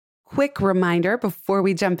quick reminder before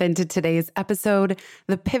we jump into today's episode,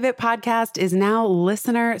 the Pivot Podcast is now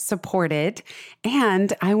listener supported,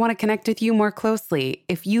 and I want to connect with you more closely.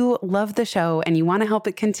 If you love the show and you want to help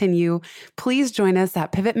it continue, please join us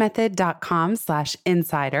at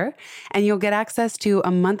pivotmethod.com/insider, and you'll get access to a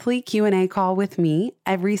monthly Q&A call with me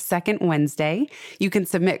every second Wednesday. You can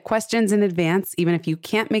submit questions in advance, even if you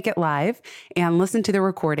can't make it live, and listen to the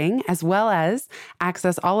recording, as well as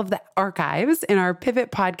access all of the archives in our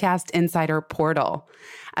Pivot Podcast Insider portal.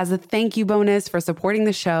 As a thank you bonus for supporting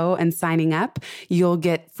the show and signing up, you'll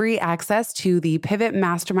get free access to the Pivot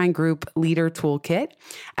Mastermind Group Leader Toolkit,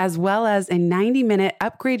 as well as a 90-minute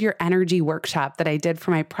Upgrade Your Energy workshop that I did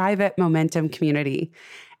for my private Momentum community.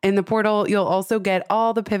 In the portal, you'll also get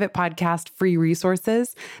all the Pivot Podcast free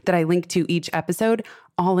resources that I link to each episode,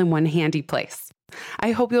 all in one handy place.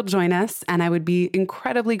 I hope you'll join us, and I would be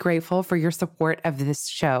incredibly grateful for your support of this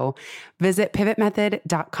show. Visit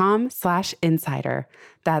pivotmethod.com/insider.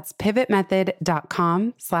 That's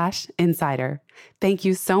pivotmethod.com/insider. Thank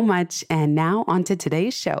you so much. And now on to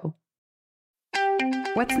today's show.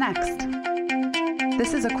 What's next?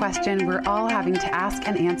 This is a question we're all having to ask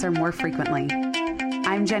and answer more frequently.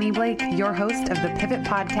 I'm Jenny Blake, your host of the Pivot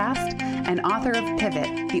Podcast and author of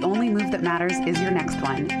Pivot, The Only Move That Matters Is Your Next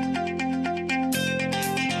One.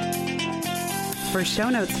 For show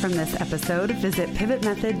notes from this episode, visit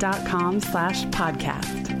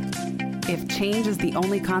pivotmethod.com/podcast. If change is the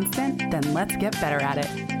only constant, then let's get better at it.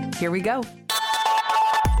 Here we go.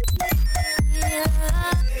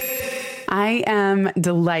 I am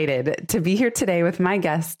delighted to be here today with my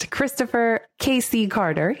guest, Christopher KC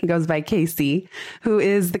Carter. He goes by KC, who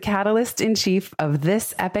is the catalyst in chief of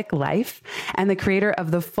This Epic Life and the creator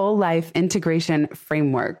of the Full Life Integration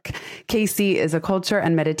Framework. KC is a culture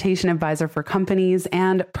and meditation advisor for companies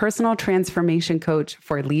and personal transformation coach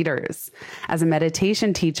for leaders. As a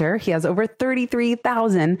meditation teacher, he has over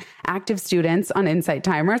 33,000 active students on Insight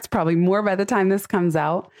Timer. It's probably more by the time this comes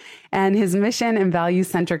out. And his mission and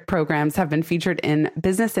value-centric programs have been featured in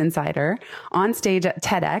Business Insider, on stage at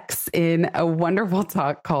TEDx in a wonderful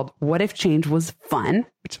talk called What If Change Was Fun?,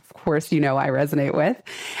 which of course you know I resonate with,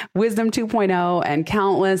 Wisdom 2.0, and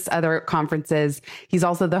countless other conferences. He's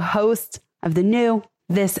also the host of the new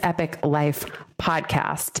This Epic Life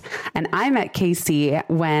podcast. And I met KC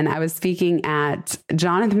when I was speaking at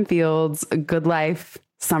Jonathan Field's Good Life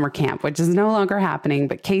Summer Camp, which is no longer happening,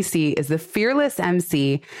 but KC is the fearless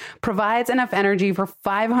MC, provides enough energy for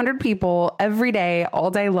 500 people every day,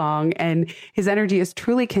 all day long. And his energy is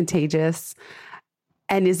truly contagious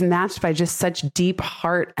and is matched by just such deep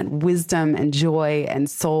heart and wisdom and joy and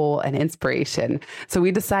soul and inspiration. So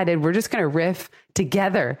we decided we're just going to riff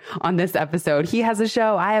together on this episode. He has a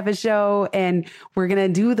show, I have a show, and we're going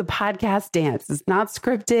to do the podcast dance. It's not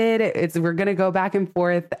scripted. We're going to go back and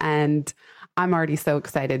forth, and I'm already so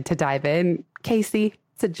excited to dive in. KC,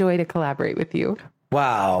 it's a joy to collaborate with you.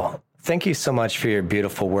 Wow. Thank you so much for your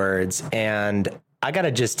beautiful words. And I got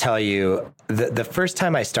to just tell you, the first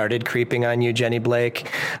time I started creeping on you, Jenny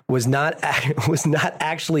Blake, was not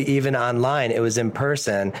actually even online. It was in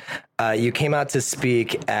person. You came out to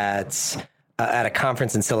speak at a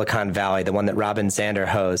conference in Silicon Valley, the one that Robin Zander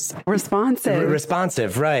hosts.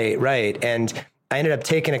 Responsive. Right. And I ended up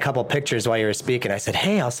taking a couple pictures while you were speaking. I said,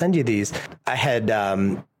 hey, I'll send you these. I had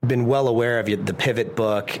been well aware of the Pivot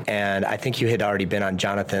book, and I think you had already been on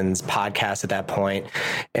Jonathan's podcast at that point.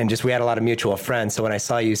 And just we had a lot of mutual friends. So when I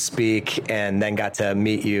saw you speak and then got to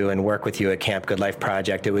meet you and work with you at Camp Good Life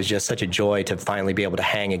Project, it was just such a joy to finally be able to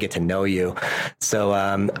hang and get to know you. So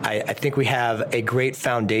I think we have a great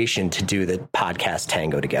foundation to do the podcast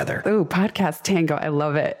tango together. Oh, podcast tango. I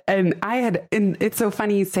love it. And it's so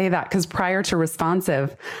funny you say that, because prior to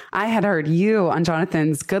Responsive, I had heard you on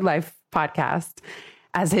Jonathan's Good Life podcast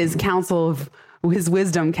as his his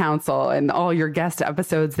wisdom counsel, and all your guest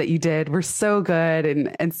episodes that you did were so good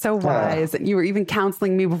and so wise. And you were even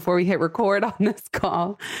counseling me before we hit record on this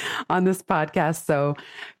call, on this podcast. So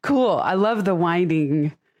cool. I love the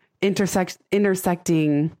winding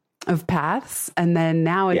intersecting of paths. And then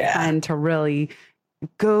now it's fun to really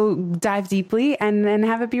go dive deeply and then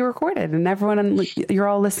have it be recorded, and everyone, you're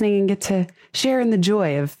all listening and get to share in the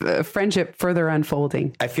joy of friendship further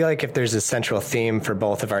unfolding. I feel like if there's a central theme for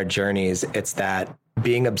both of our journeys, it's that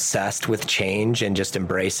being obsessed with change and just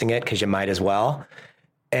embracing it because you might as well.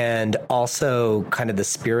 And also kind of the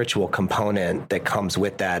spiritual component that comes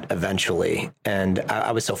with that eventually. And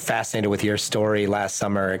I was so fascinated with your story last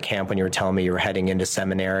summer at camp when you were telling me you were heading into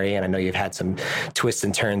seminary. And I know you've had some twists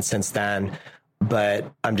and turns since then.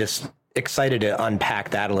 But I'm just excited to unpack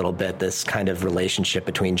that a little bit, this kind of relationship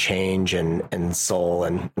between change and soul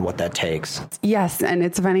and what that takes. Yes. And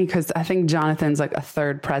it's funny because I think Jonathan's like a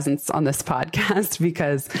third presence on this podcast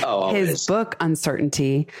because his book,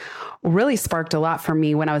 Uncertainty, really sparked a lot for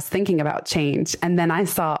me when I was thinking about change. And then I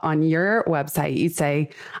saw on your website, you say,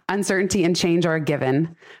 uncertainty and change are a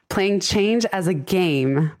given. Playing change as a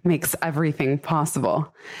game makes everything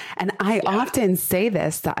possible. And I often say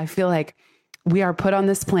this, that I feel like we are put on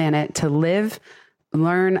this planet to live,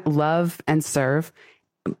 learn, love, and serve.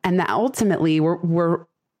 And that ultimately we're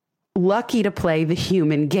lucky to play the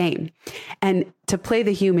human game. And to play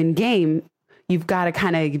the human game, you've got to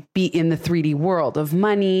kind of be in the 3D world of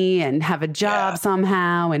money and have a job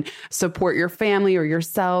somehow and support your family or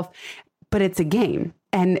yourself. But it's a game.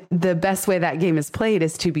 And the best way that game is played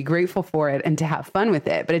is to be grateful for it and to have fun with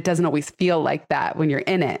it. But it doesn't always feel like that when you're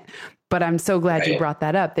in it. But I'm so glad you brought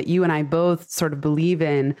that up, that you and I both sort of believe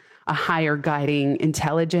in a higher guiding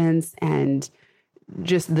intelligence and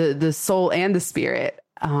just the soul and the spirit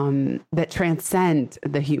that transcend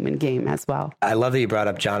the human game as well. I love that you brought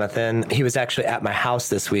up Jonathan. He was actually at my house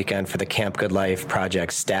this weekend for the Camp Good Life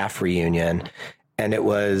Project staff reunion. And it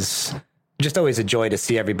was just always a joy to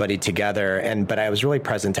see everybody together. But I was really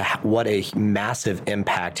present to what a massive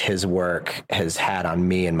impact his work has had on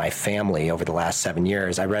me and my family over the last 7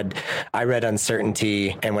 years. I read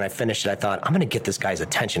Uncertainty, and when I finished it, I thought, I'm going to get this guy's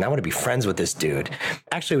attention. I want to be friends with this dude.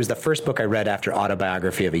 Actually, it was the first book I read after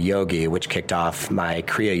Autobiography of a Yogi, which kicked off my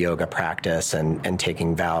Kriya Yoga practice and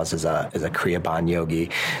taking vows as a Kriya Bond yogi.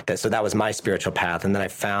 So that was my spiritual path. And then I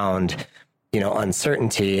found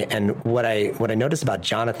Uncertainty. And what I noticed about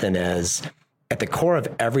Jonathan is at the core of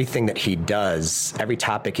everything that he does, every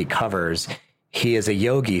topic he covers, he is a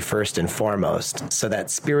yogi first and foremost. So that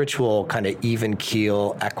spiritual kind of even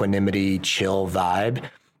keel, equanimity, chill vibe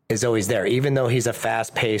is always there. Even though he's a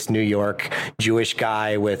fast-paced New York Jewish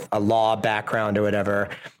guy with a law background or whatever,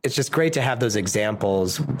 it's just great to have those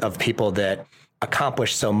examples of people that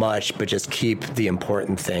accomplish so much, but just keep the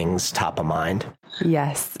important things top of mind.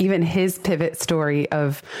 Yes. Even his pivot story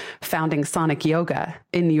of founding Sonic Yoga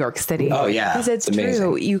in New York City. Oh, yeah. Because it's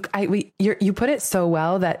true. You put it so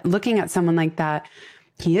well that looking at someone like that,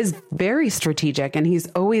 he is very strategic and he's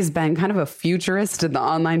always been kind of a futurist in the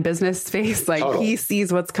online business space. Like he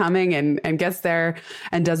sees what's coming and gets there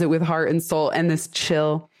and does it with heart and soul and this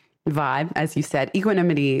chill vibe. As you said,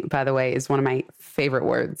 equanimity, by the way, is one of my favorite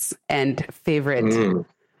words and favorite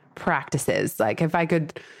practices. Like if I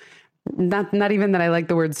could, not even that I like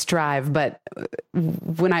the word strive, but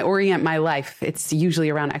when I orient my life, it's usually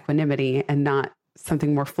around equanimity and not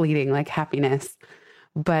something more fleeting like happiness.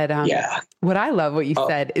 But what I love what you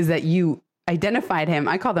said is that you identified him.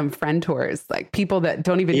 I call them friend tours, like people that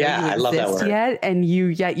don't even know you exist yet. And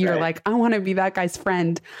you're like, I want to be that guy's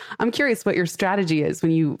friend. I'm curious what your strategy is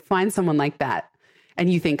when you find someone like that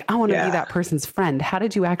and you think, I want to be that person's friend. How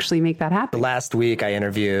did you actually make that happen? Last week, I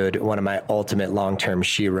interviewed one of my ultimate long-term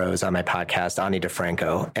sheroes on my podcast, Ani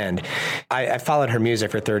DeFranco. And I followed her music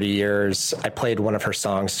for 30 years. I played one of her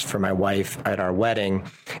songs for my wife at our wedding.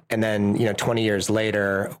 And then, 20 years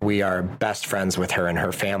later, we are best friends with her and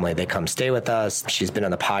her family. They come stay with us. She's been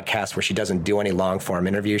on the podcast where she doesn't do any long-form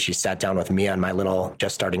interviews. She sat down with me on my little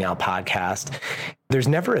just starting out podcast. There's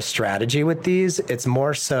never a strategy with these. It's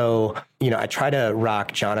more so, I try to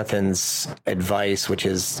rock Jonathan's advice, which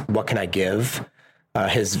is what can I give?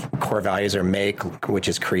 His core values are make, which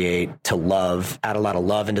is create, to love, add a lot of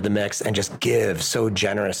love into the mix and just give so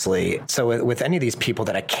generously. So with any of these people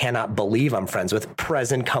that I cannot believe I'm friends with,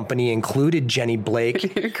 present company included, Jenny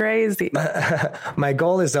Blake. You're crazy. My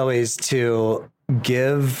goal is always to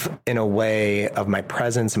give in a way of my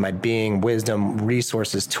presence and my being, wisdom,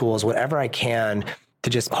 resources, tools, whatever I can to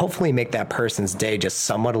just hopefully make that person's day just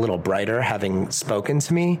somewhat a little brighter, having spoken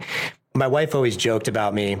to me. My wife always joked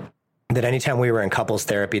about me that anytime we were in couples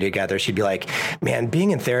therapy together, she'd be like, man,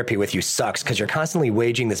 being in therapy with you sucks because you're constantly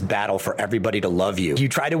waging this battle for everybody to love you. You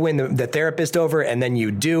try to win the therapist over and then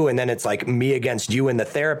you do. And then it's like me against you and the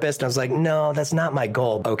therapist. And I was like, no, that's not my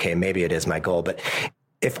goal. Okay, maybe it is my goal. But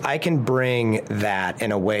if I can bring that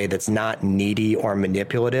in a way that's not needy or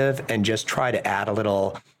manipulative and just try to add a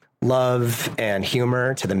little love and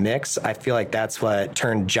humor to the mix, I feel like that's what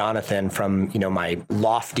turned Jonathan from, my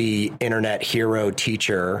lofty internet hero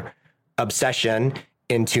teacher obsession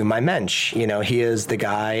into my mensch. He is the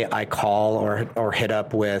guy I call or hit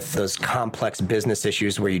up with those complex business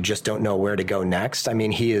issues where you just don't know where to go next. I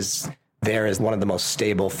mean, he is there as one of the most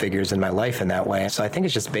stable figures in my life in that way. So I think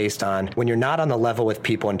it's just based on when you're not on the level with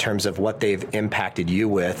people in terms of what they've impacted you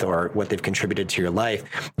with or what they've contributed to your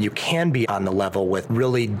life, you can be on the level with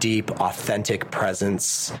really deep, authentic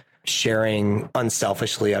presence sharing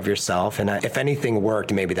unselfishly of yourself. And if anything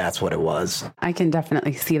worked, maybe that's what it was. I can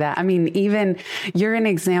definitely see that. I mean, even you're an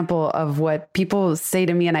example of what people say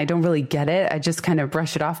to me and I don't really get it. I just kind of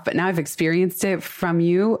brush it off. But now I've experienced it from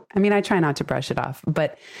you. I mean, I try not to brush it off,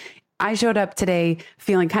 but I showed up today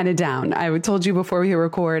feeling kind of down. I told you before we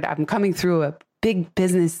record, I'm coming through a big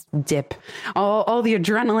business dip. All the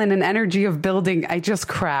adrenaline and energy of building, I just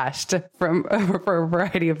crashed for a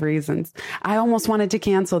variety of reasons. I almost wanted to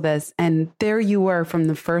cancel this. And there you were from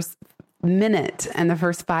the first minute and the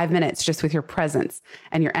first 5 minutes, just with your presence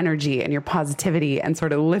and your energy and your positivity and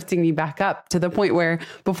sort of lifting me back up to the point where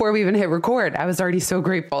before we even hit record, I was already so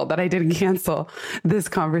grateful that I didn't cancel this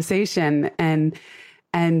conversation.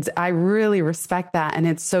 And I really respect that. And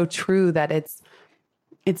it's so true that it's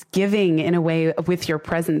giving in a way with your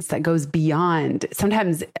presence that goes beyond.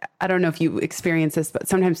 Sometimes, I don't know if you experience this, but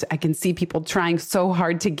sometimes I can see people trying so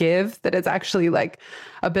hard to give that it's actually like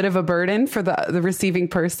a bit of a burden for the receiving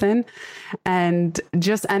person. And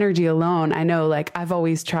just energy alone, I know, like, I've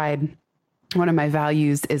always tried. One of my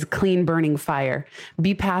values is clean burning fire.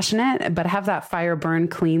 Be passionate, but have that fire burn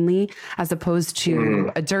cleanly as opposed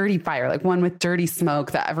to a dirty fire, like one with dirty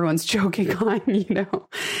smoke that everyone's choking on,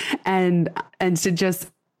 and to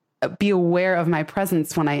just be aware of my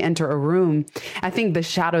presence when I enter a room. I think the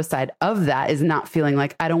shadow side of that is not feeling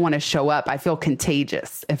like I don't want to show up. I feel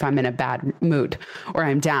contagious if I'm in a bad mood or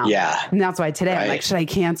I'm down. Yeah. And that's why today I'm like, should I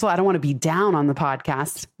cancel? I don't want to be down on the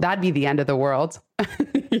podcast. That'd be the end of the world,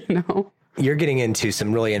 You're getting into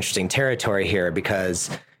some really interesting territory here, because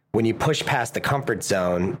when you push past the comfort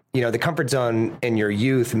zone, the comfort zone in your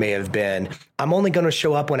youth may have been, I'm only going to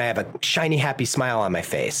show up when I have a shiny, happy smile on my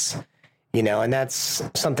face, and that's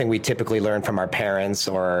something we typically learn from our parents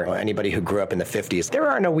or anybody who grew up in the 50s. There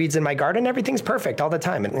are no weeds in my garden. Everything's perfect all the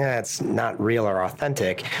time. And that's not real or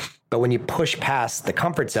authentic. But when you push past the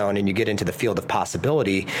comfort zone and you get into the field of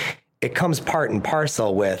possibility, it comes part and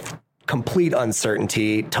parcel with complete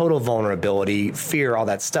uncertainty, total vulnerability, fear, all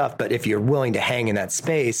that stuff. But if you're willing to hang in that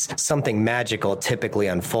space, something magical typically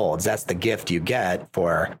unfolds. That's the gift you get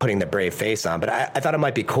for putting the brave face on. But I thought it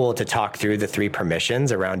might be cool to talk through the 3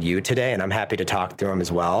 permissions around you today, and I'm happy to talk through them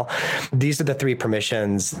as well. These are the 3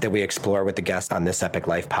 permissions that we explore with the guest on This Epic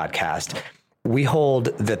Life podcast. We hold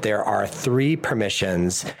that there are 3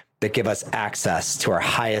 permissions that give us access to our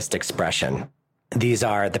highest expression. These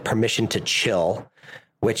are the permission to chill,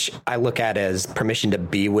 which I look at as permission to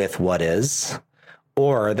be with what is,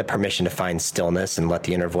 or the permission to find stillness and let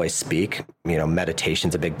the inner voice speak.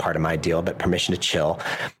 Meditation's a big part of my deal, but permission to chill.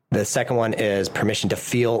 The second one is permission to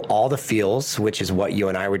feel all the feels, which is what you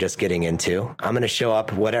and I were just getting into. I'm going to show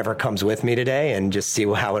up whatever comes with me today and just see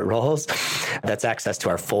how it rolls. That's access to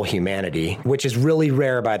our full humanity, which is really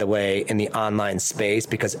rare, by the way, in the online space,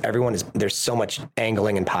 because there's so much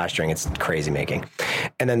angling and posturing. It's crazy making.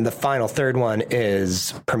 And then the final third one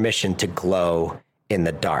is permission to glow in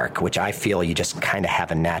the dark, which I feel you just kind of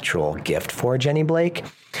have a natural gift for, Jenny Blake.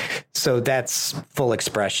 So that's full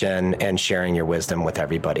expression and sharing your wisdom with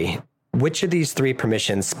everybody. Which of these 3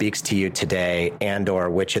 permissions speaks to you today, and or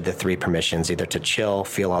which of the 3 permissions, either to chill,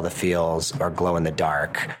 feel all the feels, or glow in the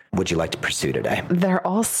dark, would you like to pursue today? They're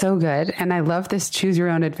all so good. And I love this choose your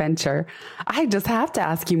own adventure. I just have to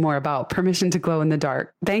ask you more about permission to glow in the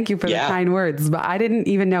dark. Thank you for the kind words. But I didn't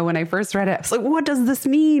even know when I first read it. I was like, what does this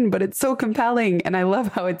mean? But it's so compelling. And I love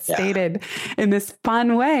how it's stated in this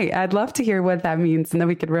fun way. I'd love to hear what that means, and then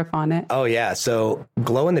we could riff on it. Oh, yeah. So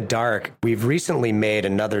glow in the dark, we've recently made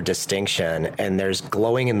another distinction, and there's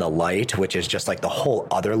glowing in the light, which is just like the whole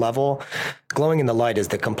other level. Glowing in the light is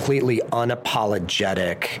the completely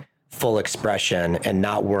unapologetic full expression and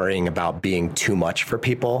not worrying about being too much for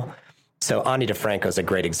people. So Ani DiFranco is a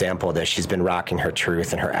great example of this. She's been rocking her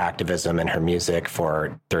truth and her activism and her music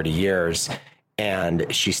for 30 years. And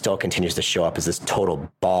she still continues to show up as this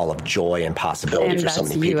total ball of joy and possibility for so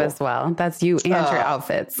many people. And that's you as well. That's you and your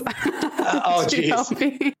outfits. Oh,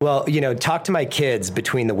 geez. Well, talk to my kids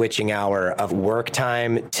between the witching hour of work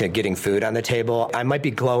time to getting food on the table. I might be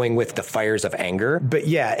glowing with the fires of anger, but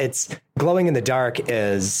yeah, it's glowing in the dark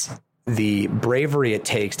is the bravery it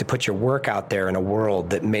takes to put your work out there in a world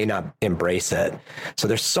that may not embrace it. So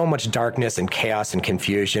there's so much darkness and chaos and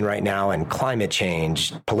confusion right now, and climate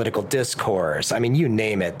change, political discourse. I mean, you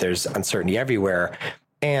name it, there's uncertainty everywhere.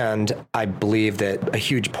 And I believe that a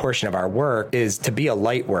huge portion of our work is to be a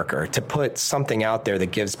light worker, to put something out there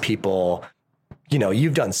that gives people,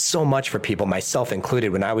 you've done so much for people, myself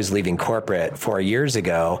included. When I was leaving corporate 4 years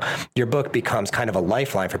ago, your book becomes kind of a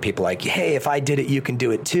lifeline for people like, hey, if I did it, you can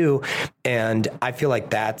do it too. And I feel like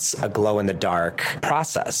that's a glow in the dark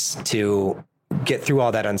process to get through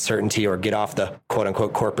all that uncertainty or get off the quote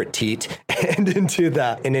unquote corporate teat and into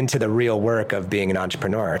the real work of being an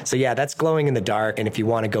entrepreneur. So yeah, that's glowing in the dark. And if you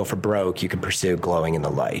want to go for broke, you can pursue glowing in the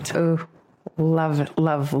light. Ooh, love it.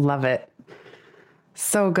 Love it.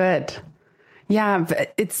 So good. Yeah.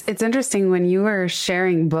 It's interesting when you were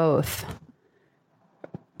sharing both.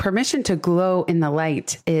 Permission to glow in the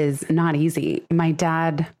light is not easy. My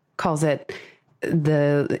dad calls it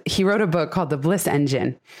he wrote a book called The Bliss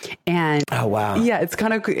Engine. And oh, wow. Yeah,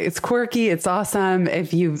 it's quirky. It's awesome.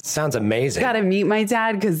 If you sounds amazing, got to meet my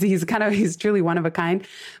dad because he's truly one of a kind.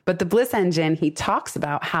 But The Bliss Engine, he talks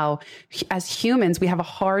about how as humans, we have a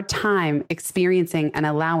hard time experiencing and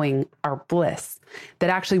allowing our bliss, that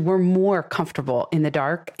actually we're more comfortable in the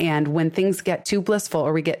dark. And when things get too blissful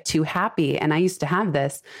or we get too happy, and I used to have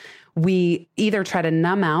this, we either try to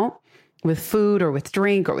numb out with food or with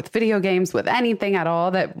drink or with video games, with anything at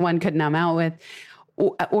all that one could numb out with,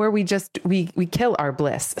 or we kill our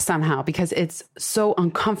bliss somehow because it's so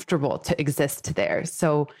uncomfortable to exist there.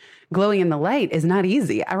 So glowing in the light is not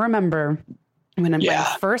easy. I remember when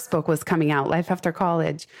my first book was coming out, Life After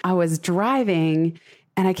College, I was driving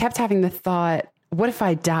and I kept having the thought, what if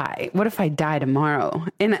I die? What if I die tomorrow?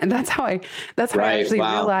 And that's how I actually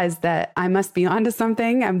realized that I must be onto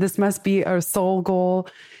something. And this must be a soul goal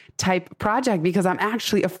type project, because I'm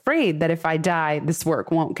actually afraid that if I die, this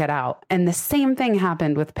work won't get out. And the same thing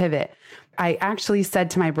happened with Pivot. I actually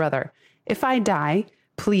said to my brother, if I die,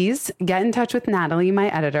 please get in touch with Natalie, my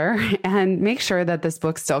editor, and make sure that this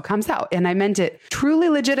book still comes out. And I meant it truly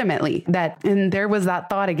legitimately, and there was that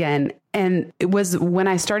thought again. And it was when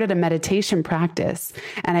I started a meditation practice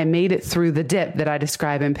and I made it through the dip that I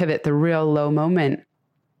describe in Pivot, the real low moment.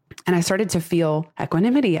 And I started to feel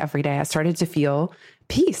equanimity every day. I started to feel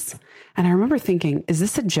peace. And I remember thinking, is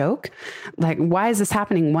this a joke? Like, why is this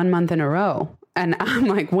happening 1 month in a row? And I'm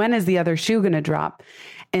like, when is the other shoe going to drop?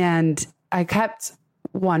 And I kept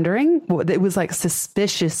wondering. It was like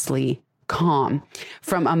suspiciously calm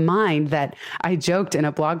from a mind that I joked in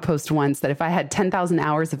a blog post once that if I had 10,000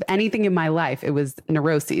 hours of anything in my life, it was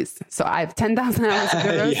neuroses. So I have 10,000 hours of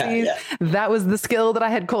neuroses. That was the skill that I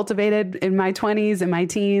had cultivated in my 20s and my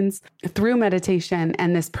teens through meditation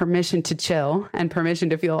and this permission to chill and permission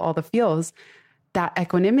to feel all the feels. That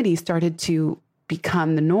equanimity started to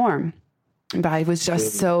become the norm, but I was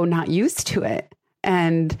just so not used to it.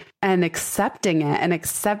 And accepting it and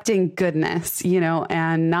accepting goodness,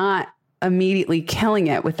 and not immediately killing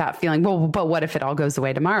it with that feeling, well, but what if it all goes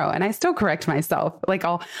away tomorrow? And I still correct myself. Like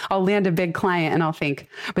I'll land a big client and I'll think,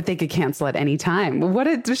 but they could cancel at any time. What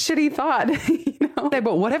a shitty thought,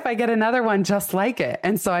 But what if I get another one just like it?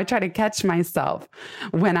 And so I try to catch myself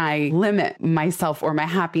when I limit myself or my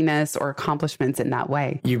happiness or accomplishments in that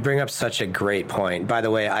way. You bring up such a great point. By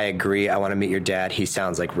the way, I agree. I want to meet your dad. He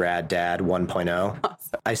sounds like Rad Dad 1.0.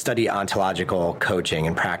 Awesome. I study ontological coaching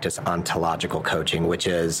and practice ontological coaching, which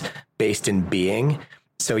is based in being.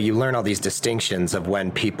 So you learn all these distinctions of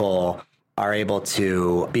when people are able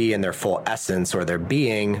to be in their full essence or their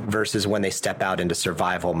being versus when they step out into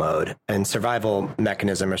survival mode. And survival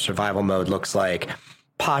mechanism or survival mode looks like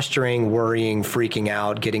posturing, worrying, freaking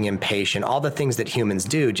out, getting impatient, all the things that humans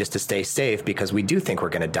do just to stay safe because we do think we're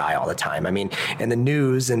going to die all the time. I mean, and the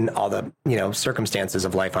news and all the, circumstances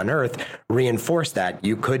of life on Earth reinforce that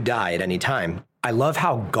you could die at any time. I love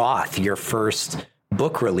how goth your first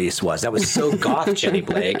book release was. That was so goth, Jenny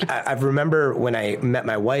Blake. I remember when I met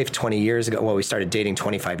my wife 20 years ago. Well, we started dating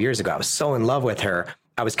 25 years ago. I was so in love with her.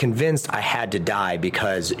 I was convinced I had to die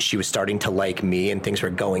because she was starting to like me and things were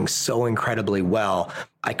going so incredibly well.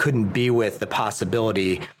 I couldn't be with the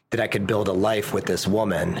possibility that I could build a life with this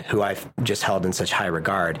woman who I've just held in such high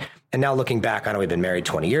regard. And now looking back on it, we've been married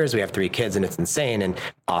 20 years. We have 3 kids and it's insane. And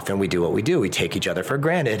often we do what we do. We take each other for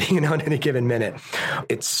granted, at any given minute.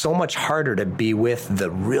 It's so much harder to be with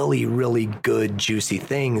the really, really good, juicy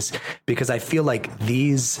things because I feel like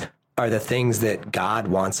these are the things that God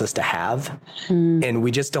wants us to have. And we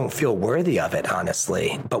just don't feel worthy of it,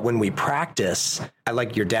 honestly. But when we practice, I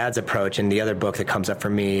like your dad's approach. And the other book that comes up for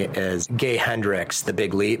me is Gay Hendricks, The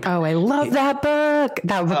Big Leap. Oh, I love that book.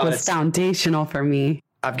 That book was foundational for me.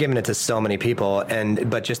 I've given it to so many people,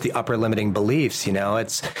 but just the upper limiting beliefs,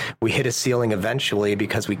 we hit a ceiling eventually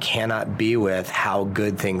because we cannot be with how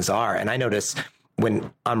good things are. And I notice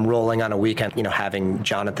when I'm rolling on a weekend, having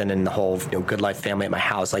Jonathan and the whole Good Life family at my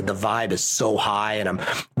house, like the vibe is so high and I'm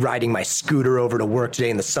riding my scooter over to work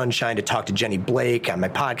today in the sunshine to talk to Jenny Blake on my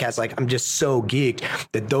podcast. Like I'm just so geeked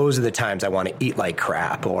that those are the times I want to eat like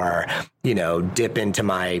crap or, dip into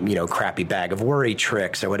my, crappy bag of worry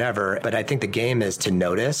tricks or whatever. But I think the game is to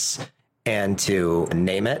notice and to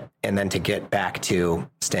name it, and then to get back to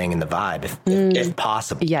staying in the vibe if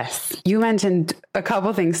possible. Yes. You mentioned a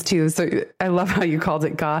couple things too. So I love how you called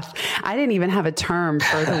it goth. I didn't even have a term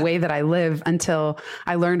for the way that I live until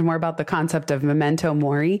I learned more about the concept of memento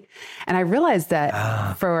mori. And I realized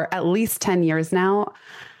that for at least 10 years now,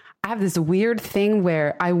 I have this weird thing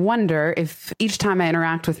where I wonder if each time I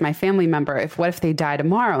interact with my family member, what if they die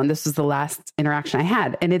tomorrow? And this was the last interaction I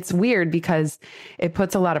had. And it's weird because it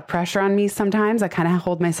puts a lot of pressure on me sometimes. I kind of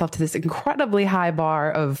hold myself to this incredibly high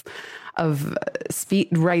bar of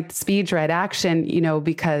right speech, right action,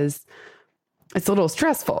 because it's a little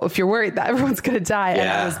stressful if you're worried that everyone's going to die.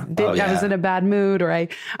 Yeah. And I was in a bad mood, or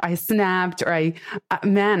I snapped, or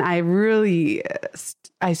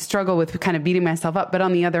I struggle with kind of beating myself up. But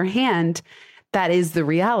on the other hand, that is the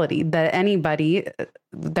reality that anybody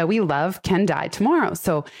that we love can die tomorrow.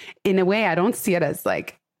 So in a way, I don't see it as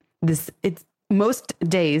like this. It's most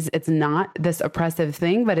days it's not this oppressive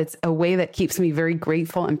thing, but it's a way that keeps me very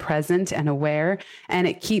grateful and present and aware. And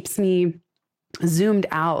it keeps me zoomed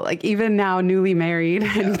out, like even now newly married,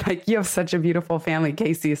 and like you have such a beautiful family,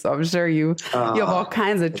 Casey. So I'm sure you have all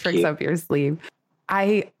kinds of tricks up your sleeve.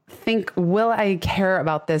 I think, will I care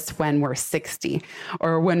about this when we're 60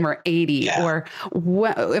 or when we're 80? Or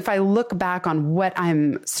if I look back on what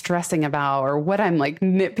I'm stressing about or what I'm like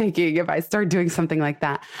nitpicking, if I start doing something like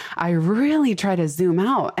that, I really try to zoom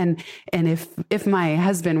out. And if my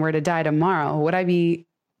husband were to die tomorrow, would I be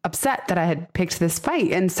upset that I had picked this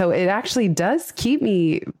fight? And so it actually does keep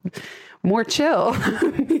me more chill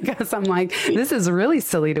because I'm like, this is really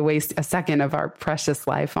silly to waste a second of our precious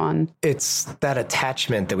life on. It's that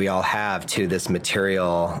attachment that we all have to this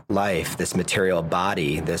material life, this material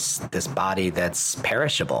body, this body that's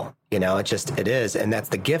perishable. It is. And that's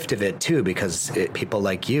the gift of it too, because people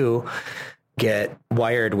like you get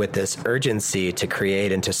wired with this urgency to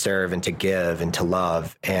create and to serve and to give and to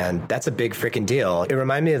love. And that's a big freaking deal. It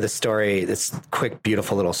reminded me of the story, this quick,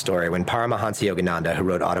 beautiful little story. When Paramahansa Yogananda, who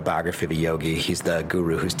wrote Autobiography of a Yogi, he's the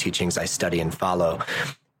guru whose teachings I study and follow.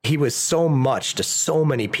 He was so much to so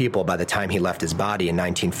many people by the time he left his body in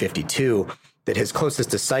 1952 that his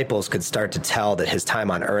closest disciples could start to tell that his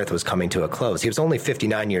time on earth was coming to a close. He was only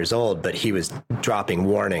 59 years old, but he was dropping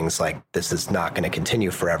warnings like, this is not going to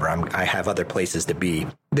continue forever. I have other places to be.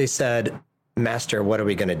 They said, Master, what are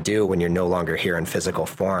we going to do when you're no longer here in physical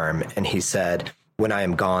form? And he said, when I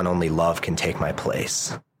am gone, only love can take my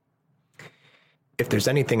place. If there's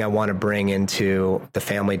anything I want to bring into the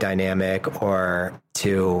family dynamic or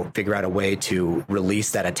to figure out a way to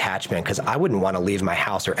release that attachment, because I wouldn't want to leave my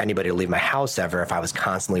house or anybody to leave my house ever if I was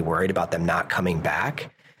constantly worried about them not coming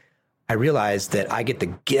back. I realized that I get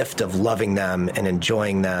the gift of loving them and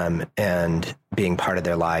enjoying them and being part of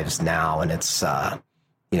their lives now. And it's,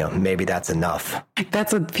 maybe that's enough.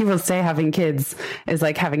 That's what people say having kids is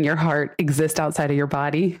like having your heart exist outside of your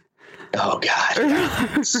body. Oh God.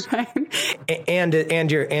 Right?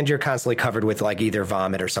 And you're constantly covered with like either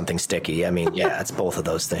vomit or something sticky. I mean, yeah, it's both of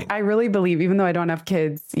those things. I really believe, even though I don't have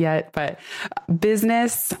kids yet, but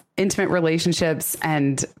business, intimate relationships,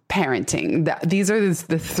 and parenting, these are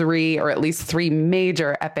the three, or at least three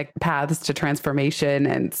major epic paths to transformation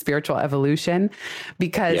and spiritual evolution.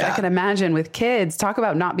 Because I can imagine with kids, talk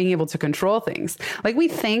about not being able to control things. Like we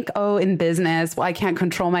think, in business, well, I can't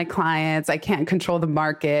control my clients. I can't control the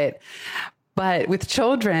market. But with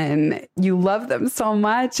children, you love them so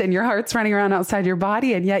much and your heart's running around outside your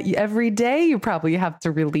body. And yet every day you probably have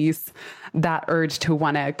to release that urge to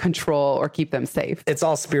want to control or keep them safe. It's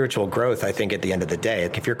all spiritual growth, I think, at the end of the day.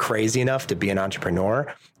 If you're crazy enough to be an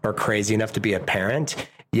entrepreneur or crazy enough to be a parent,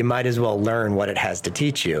 you might as well learn what it has to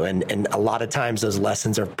teach you. And a lot of times those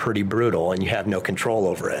lessons are pretty brutal and you have no control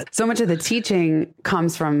over it. So much of the teaching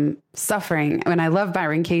comes from suffering. And I love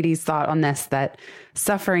Byron Katie's thought on this, that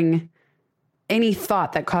suffering, any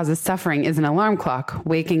thought that causes suffering is an alarm clock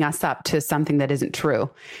waking us up to something that isn't true.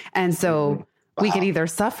 And so we could either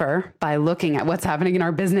suffer by looking at what's happening in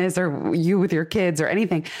our business or you with your kids or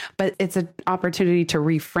anything, but it's an opportunity to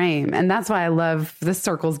reframe. And that's why I love, this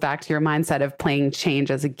circles back to your mindset of playing change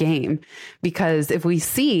as a game, because if we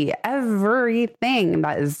see everything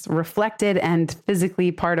that is reflected and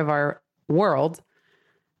physically part of our world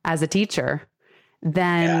as a teacher,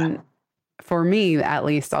 then for me, at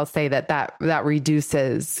least, I'll say that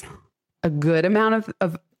reduces a good amount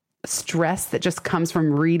of stress that just comes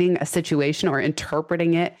from reading a situation or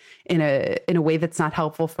interpreting it in a way that's not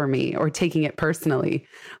helpful for me, or taking it personally,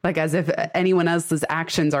 like as if anyone else's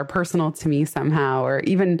actions are personal to me somehow. Or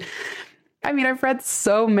even, I mean, I've read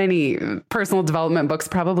so many personal development books,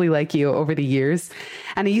 probably like you, over the years.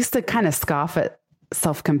 And I used to kind of scoff at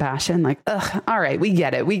self-compassion. Like, ugh, all right, we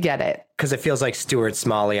get it. We get it. Because it feels like Stuart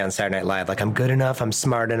Smalley on Saturday Night Live. Like, I'm good enough, I'm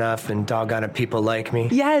smart enough, and doggone it, people like me.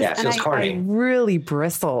 Yes. Yeah, it feels corny. I really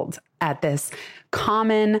bristled at this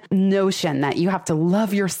common notion that you have to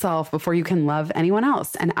love yourself before you can love anyone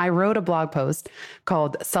else. And I wrote a blog post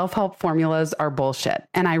called Self-Help Formulas Are Bullshit.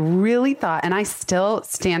 And I really thought, and I still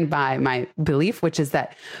stand by my belief, which is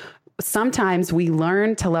that sometimes we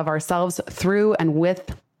learn to love ourselves through and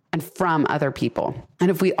with and from other people.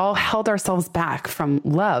 And if we all held ourselves back from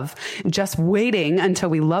love, just waiting until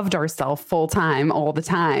we loved ourselves full time all the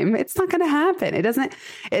time, it's not going to happen. It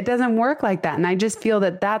doesn't work like that. And I just feel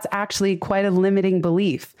that that's actually quite a limiting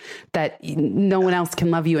belief, that no one else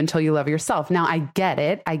can love you until you love yourself. Now, I get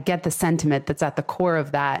it. I get the sentiment that's at the core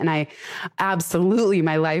of that. And I absolutely,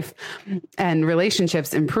 my life and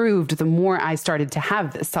relationships improved the more I started to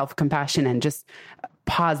have this self-compassion and just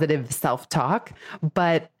positive self-talk.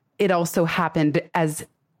 But it also happened as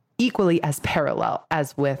equally as parallel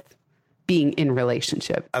as with being in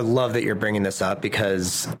relationship. I love that you're bringing this up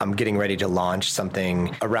because I'm getting ready to launch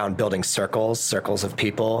something around building circles of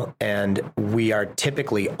people. And we are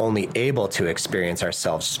typically only able to experience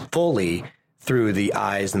ourselves fully through the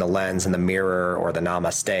eyes and the lens and the mirror or the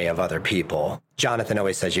namaste of other people. Jonathan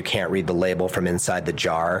always says you can't read the label from inside the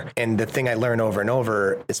jar. And the thing I learn over and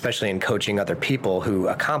over, especially in coaching other people who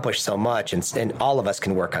accomplish so much, and all of us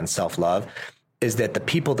can work on self-love, is that the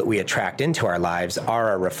people that we attract into our lives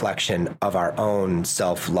are a reflection of our own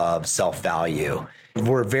self-love, self-value.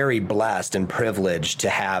 We're very blessed and privileged to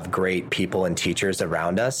have great people and teachers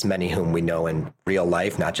around us, many whom we know in real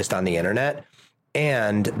life, not just on the internet.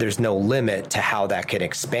 And there's no limit to how that can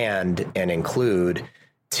expand and include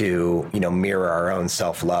to, mirror our own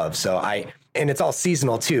self-love. And it's all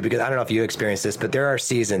seasonal too, because I don't know if you experience this, but there are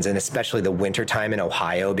seasons, and especially the wintertime in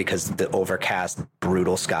Ohio, because the overcast,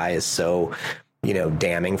 brutal sky is so,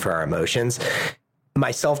 damning for our emotions.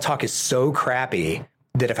 My self-talk is so crappy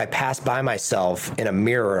that if I pass by myself in a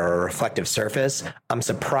mirror or a reflective surface, I'm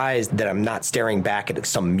surprised that I'm not staring back at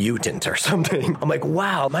some mutant or something. I'm like,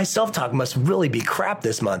 wow, my self-talk must really be crap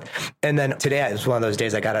this month. And then today, it was one of those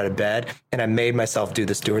days I got out of bed and I made myself do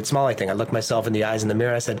the Stuart Smalley thing. I looked myself in the eyes in the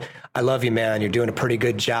mirror. I said, I love you, man. You're doing a pretty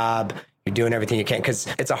good job. You're doing everything you can, because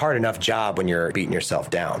it's a hard enough job when you're beating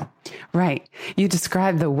yourself down. Right. You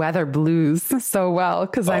described the weather blues so well,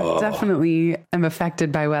 because I definitely am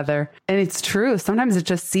affected by weather. And it's true. Sometimes it's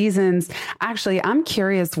just seasons. Actually, I'm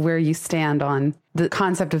curious where you stand on the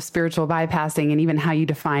concept of spiritual bypassing and even how you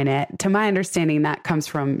define it. To my understanding, that comes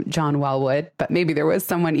from John Wellwood, but maybe there was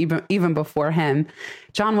someone even before him.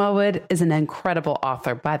 John Wellwood is an incredible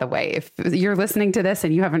author, by the way. If you're listening to this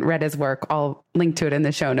and you haven't read his work, I'll link to it in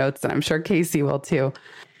the show notes, and I'm sure Casey will too.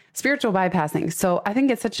 Spiritual bypassing. So I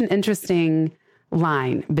think it's such an interesting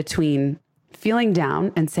line between feeling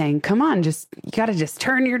down and saying, come on, you got to just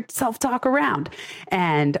turn your self-talk around.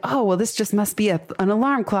 And, oh, well, this just must be an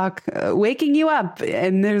alarm clock waking you up.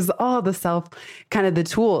 And there's all the the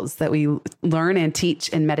tools that we learn and teach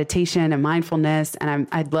in meditation and mindfulness. And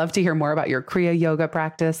I'd love to hear more about your Kriya Yoga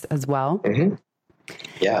practice as well. Mm-hmm.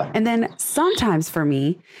 Yeah. And then sometimes for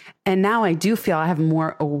me, and now I do feel I have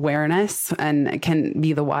more awareness and can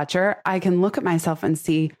be the watcher, I can look at myself and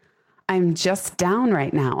see, I'm just down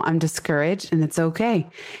right now. I'm discouraged and it's okay.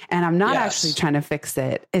 And I'm not actually trying to fix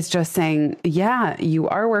it. It's just saying, yeah, you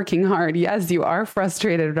are working hard. Yes, you are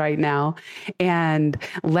frustrated right now, and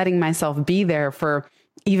letting myself be there for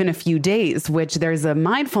even a few days, which there's a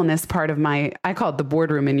mindfulness part of I call it the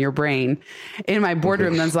boardroom in your brain. In my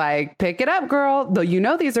boardroom, that's like, pick it up, girl.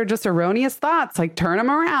 Though these are just erroneous thoughts, like turn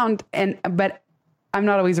them around. But I'm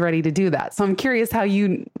not always ready to do that. So I'm curious how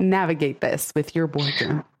you navigate this with your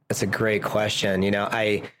boardroom. That's a great question.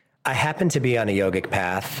 I happen to be on a yogic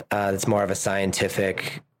path. It's more of a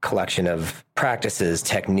scientific collection of practices,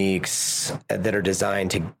 techniques that are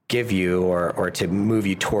designed to give you or to move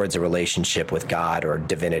you towards a relationship with God or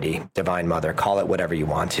divinity, divine mother, call it whatever you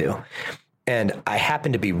want to. And I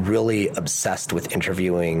happen to be really obsessed with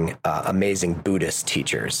interviewing amazing Buddhist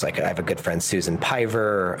teachers. Like I have a good friend, Susan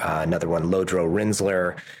Piver, another one, Lodro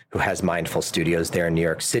Rinsler, who has mindful studios there in New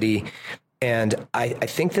York City. And I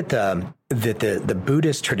think that the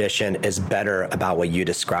Buddhist tradition is better about what you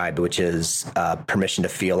described, which is permission to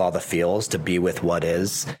feel all the feels, to be with what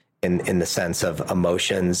is, in the sense of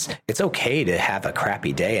emotions. It's okay to have a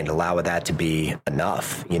crappy day and allow that to be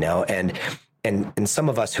enough, and some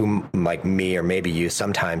of us who, like me or maybe you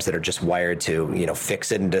sometimes, that are just wired to,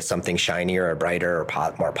 fix it into something shinier or brighter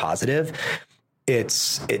or more positive,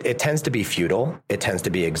 it tends to be futile. It tends to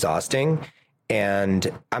be exhausting.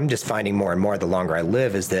 And I'm just finding more and more the longer I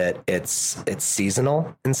live is that it's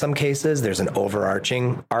seasonal in some cases. There's an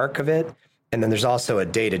overarching arc of it. And then there's also a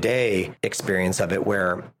day-to-day experience of it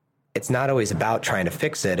where it's not always about trying to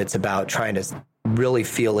fix it. It's about trying to really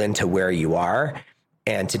feel into where you are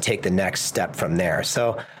and to take the next step from there.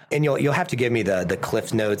 So, and you'll have to give me the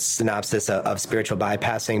Cliff Notes synopsis of spiritual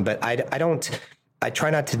bypassing, but I try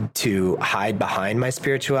not to hide behind my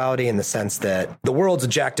spirituality in the sense that the world's a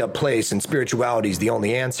jacked up place and spirituality is the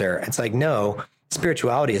only answer. It's like, no,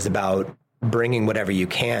 spirituality is about bringing whatever you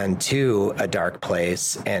can to a dark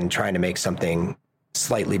place and trying to make something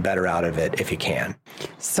slightly better out of it if you can.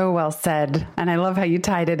 So well said. And I love how you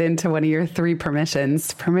tied it into one of your 3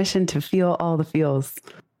 permissions: permission to feel all the feels.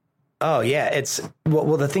 Oh yeah. It's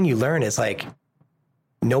well, the thing you learn is like,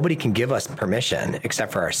 nobody can give us permission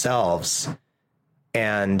except for ourselves.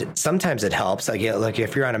 And sometimes it helps. Like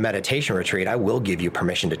if you're on a meditation retreat, I will give you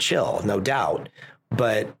permission to chill, no doubt.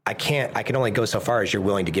 But I can only go so far as you're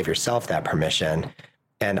willing to give yourself that permission.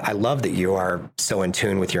 And I love that you are so in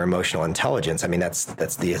tune with your emotional intelligence. I mean, that's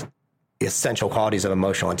the essential qualities of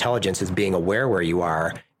emotional intelligence, is being aware where you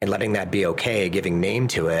are and letting that be okay, giving name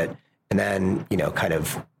to it, and then, kind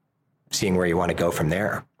of seeing where you want to go from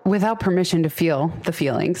there. Without permission to feel the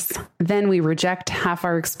feelings, then we reject half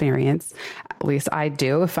our experience. At least I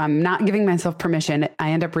do. If I'm not giving myself permission, I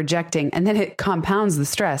end up rejecting, and then it compounds the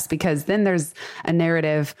stress, because then there's a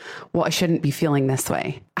narrative, well, I shouldn't be feeling this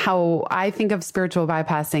way. How I think of spiritual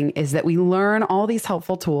bypassing is that we learn all these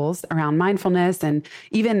helpful tools around mindfulness and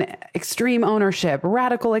even extreme ownership,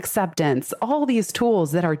 radical acceptance, all these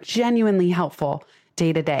tools that are genuinely helpful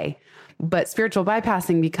day to day. But spiritual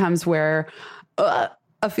bypassing becomes where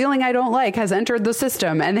a feeling I don't like has entered the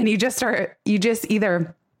system. And then you just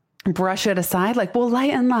either brush it aside, like, well,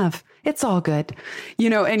 light and love, it's all good,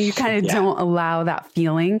 and you kind of don't allow that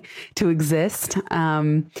feeling to exist.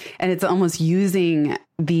 And it's almost using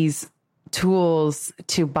these tools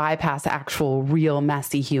to bypass actual real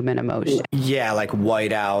messy human emotion. Yeah, like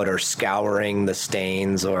white out or scouring the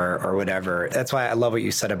stains or whatever. That's why I love what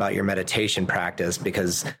you said about your meditation practice,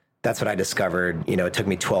 because that's what I discovered. It took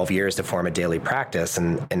me 12 years to form a daily practice,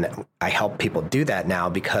 and I help people do that now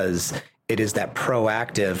because it is that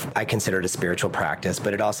proactive. I consider it a spiritual practice,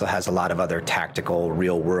 but it also has a lot of other tactical,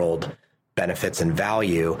 real world benefits and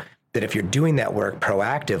value, that if you're doing that work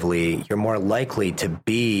proactively, you're more likely to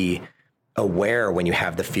be aware when you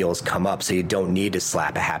have the feels come up. So you don't need to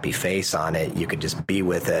slap a happy face on it. You could just be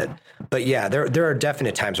with it. But yeah, there are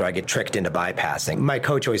definite times where I get tricked into bypassing. My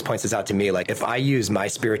coach always points this out to me. Like, if I use my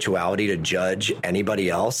spirituality to judge anybody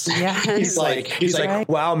else, he's like,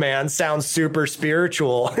 wow, man, sounds super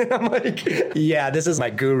spiritual. And I'm like, yeah, this is my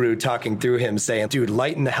guru talking through him saying, dude,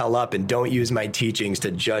 lighten the hell up and don't use my teachings to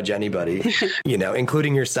judge anybody,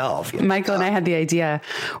 including yourself. Michael and I had the idea.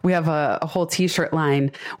 We have a whole t-shirt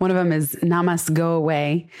line. One of them is Namas Go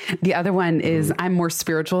Away. The other one is I'm more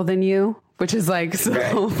spiritual than you, which is like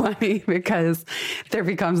so funny, because there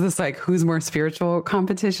becomes this like who's more spiritual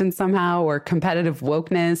competition somehow, or competitive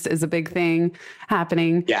wokeness is a big thing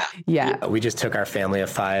happening. Yeah. We just took our family of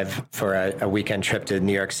 5 for a weekend trip to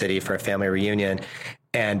New York City for a family reunion.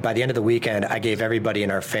 And by the end of the weekend, I gave everybody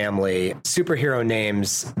in our family superhero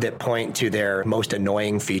names that point to their most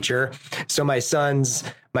annoying feature. So my son's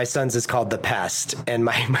is called The Pest, and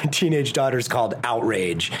my teenage daughter's called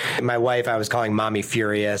Outrage. My wife, I was calling Mommy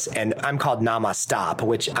Furious, and I'm called Nama Stop,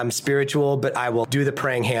 which I'm spiritual, but I will do the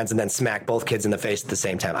praying hands and then smack both kids in the face at the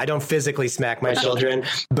same time. I don't physically smack my children,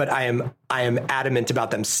 but I am adamant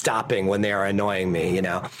about them stopping when they are annoying me,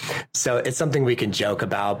 So it's something we can joke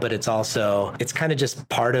about, but it's kind of just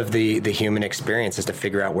part of the human experience, is to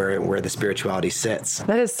figure out where the spirituality sits.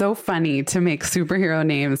 That is so funny, to make superhero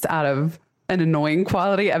names out of an annoying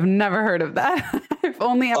quality. I've never heard of that. I've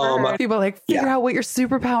only ever heard people figure out what your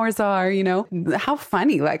superpowers are, How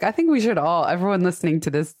funny. Like, I think we should everyone listening to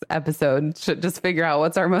this episode should just figure out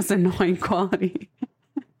what's our most annoying quality.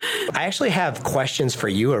 I actually have questions for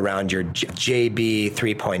you around your JB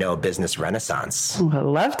 3.0 business renaissance. Oh, I'd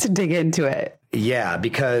love to dig into it. Yeah,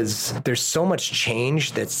 because there's so much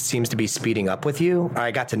change that seems to be speeding up with you. I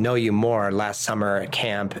got to know you more last summer at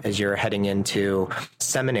camp as you're heading into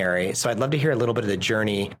seminary. So I'd love to hear a little bit of the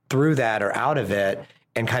journey through that or out of it,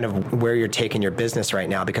 and kind of where you're taking your business right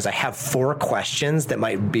now, because I have 4 questions that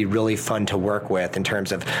might be really fun to work with in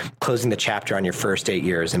terms of closing the chapter on your first 8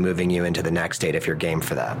 years and moving you into the next 8 if you're game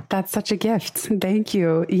for that. That's such a gift. Thank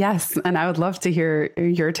you. Yes. And I would love to hear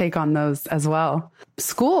your take on those as well.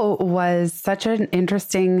 School was such an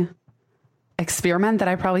interesting experiment that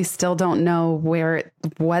I probably still don't know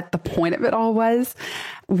what the point of it all was.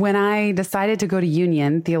 When I decided to go to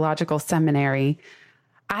Union Theological Seminary,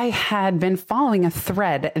 I had been following a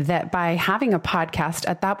thread that by having a podcast,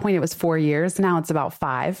 at that point it was 4 years. Now it's about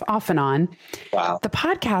 5, off and on. Wow. The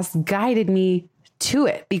podcast guided me to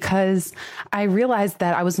it because I realized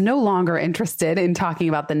that I was no longer interested in talking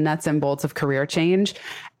about the nuts and bolts of career change.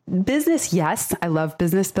 Business, yes, I love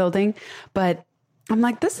business building, but I'm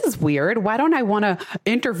like, this is weird. Why don't I want to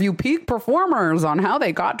interview peak performers on how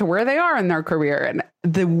they got to where they are in their career? And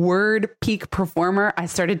the word peak performer, I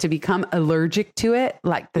started to become allergic to it,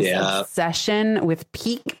 like this obsession with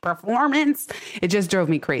peak performance. It just drove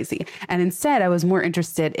me crazy. And instead, I was more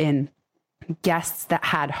interested in guests that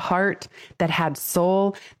had heart, that had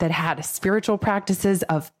soul, that had spiritual practices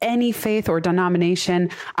of any faith or denomination.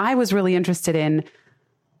 I was really interested in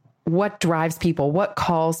what drives people, what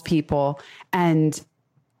calls people. And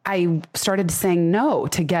I started saying no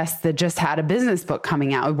to guests that just had a business book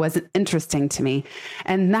coming out. It wasn't interesting to me.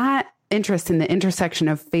 And that interest in the intersection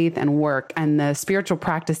of faith and work and the spiritual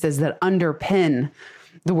practices that underpin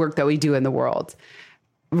the work that we do in the world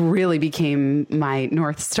really became my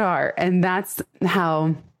North Star. And that's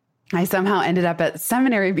how I somehow ended up at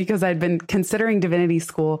seminary, because I'd been considering divinity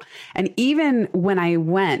school. And even when I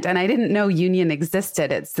went, and I didn't know Union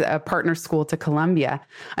existed, it's a partner school to Columbia,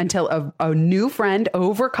 until a new friend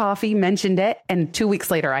over coffee mentioned it. And 2 weeks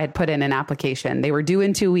later, I had put in an application. They were due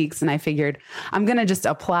in 2 weeks. And I figured, I'm going to just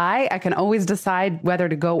apply. I can always decide whether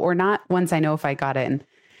to go or not once I know if I got in.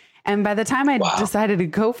 And by the time I decided to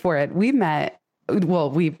go for it, we met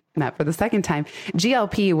for the second time.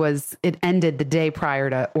 GLP it ended the day prior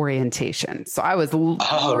to orientation. So I was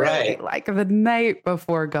like the night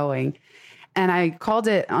before going. And I called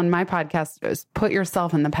it on my podcast, it was Put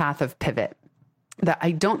Yourself in the Path of Pivot. That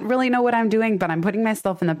I don't really know what I'm doing, but I'm putting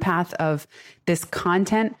myself in the path of this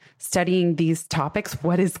content, studying these topics.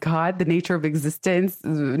 What is God? The nature of existence, the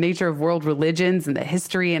nature of world religions, and the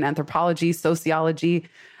history and anthropology, sociology,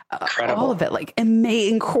 all of it, like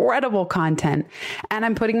incredible content. And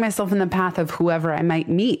I'm putting myself in the path of whoever I might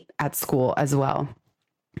meet at school as well.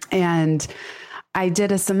 And I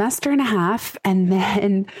did a semester and a half, and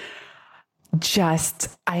then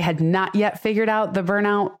I had not yet figured out the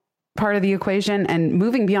burnout part of the equation. And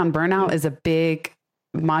moving beyond burnout is a big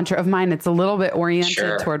mantra of mine. It's a little bit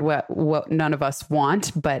oriented toward what none of us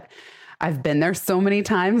want, but I've been there so many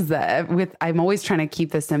times that I'm always trying to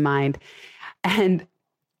keep this in mind. And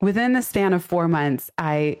within the span of 4 months,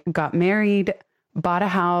 I got married, bought a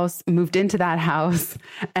house, moved into that house,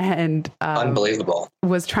 and unbelievable.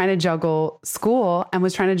 Was trying to juggle school and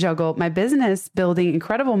was trying to juggle my business, building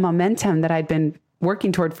incredible momentum that I'd been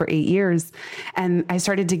working toward for 8 years. And I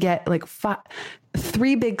started to get like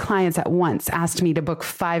 3 big clients at once asked me to book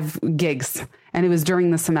 5 gigs. And it was during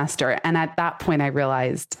the semester. And at that point, I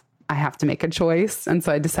realized I have to make a choice. And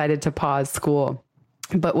so I decided to pause school.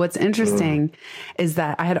 But what's interesting is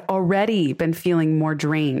that I had already been feeling more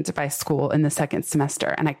drained by school in the second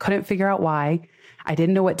semester, and I couldn't figure out why. I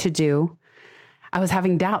didn't know what to do. I was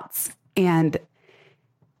having doubts, and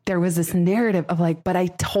there was this narrative of like, but I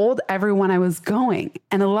told everyone I was going,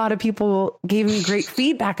 and a lot of people gave me great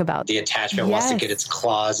feedback about the attachment wants to get its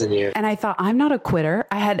claws in you. And I thought, I'm not a quitter.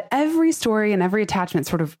 I had every story and every attachment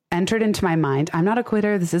sort of entered into my mind. I'm not a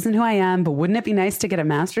quitter. This isn't who I am, but wouldn't it be nice to get a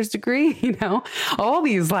master's degree? You know, all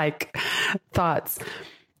these like thoughts.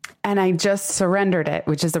 And I just surrendered it,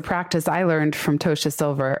 which is a practice I learned from Tosha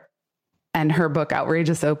Silver and her book,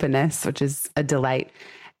 Outrageous Openness, which is a delight.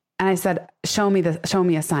 And I said, show me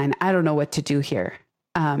a sign. I don't know what to do here.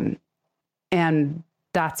 And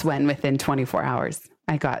that's when within 24 hours,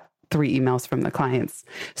 I got 3 emails from the clients.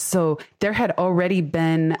 So there had already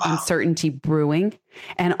been uncertainty brewing.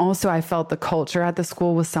 And also I felt the culture at the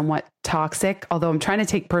school was somewhat toxic, although I'm trying to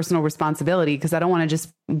take personal responsibility because I don't want to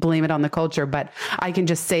just blame it on the culture, but I can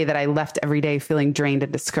just say that I left every day feeling drained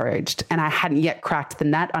and discouraged. And I hadn't yet cracked the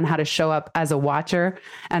nut on how to show up as a watcher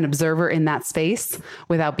and observer in that space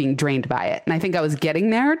without being drained by it. And I think I was getting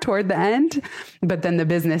there toward the end, but then the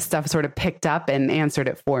business stuff sort of picked up and answered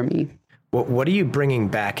it for me. What are you bringing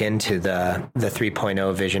back into the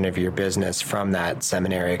 3.0 vision of your business from that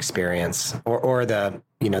seminary experience or the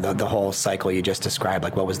whole cycle you just described?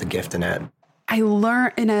 Like, what was the gift in it? I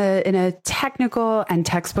learned in a technical and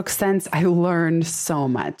textbook sense, I learned so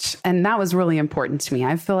much. And that was really important to me.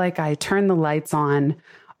 I feel like I turned the lights on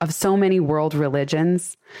of so many world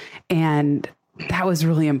religions, and that was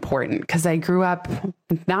really important because I grew up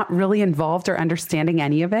not really involved or understanding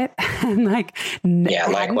any of it. And like,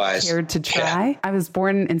 likewise. Cared to try. Yeah. I was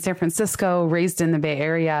born in San Francisco, raised in the Bay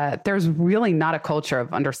Area. There's really not a culture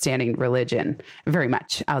of understanding religion very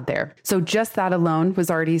much out there. So just that alone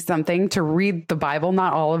was already something to read the Bible,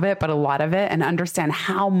 not all of it, but a lot of it, and understand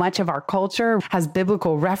how much of our culture has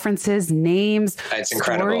biblical references, names, it's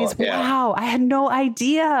incredible. Stories. Yeah. Wow. I had no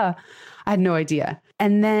idea.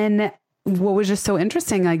 And then what was just so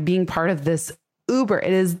interesting, like being part of this it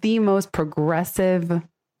is the most progressive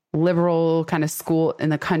liberal kind of school in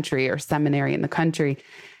the country or seminary in the country.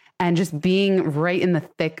 And just being right in the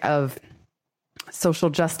thick of social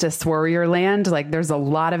justice warrior land. Like there's a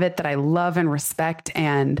lot of it that I love and respect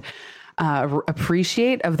and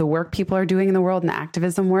appreciate of the work people are doing in the world and the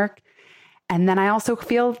activism work. And then I also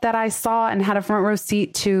feel that I saw and had a front row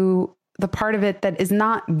seat to the part of it that is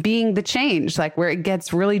not being the change, like where it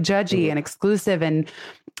gets really judgy and exclusive. And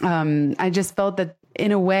I just felt that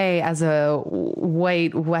in a way, as a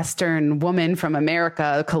white Western woman from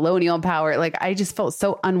America, colonial power, like I just felt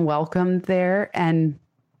so unwelcome there. And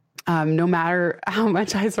no matter how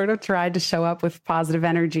much I sort of tried to show up with positive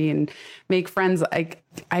energy and make friends,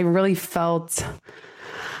 I really felt,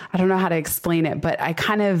 I don't know how to explain it, but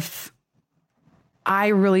I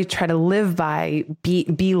really try to live by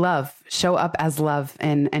be love, show up as love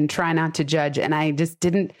and try not to judge. And I just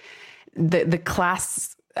didn't, the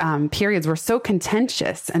class periods were so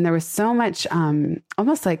contentious and there was so much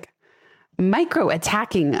almost like micro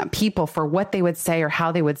attacking people for what they would say or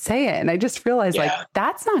how they would say it. And I just realized like,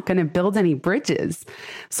 that's not going to build any bridges.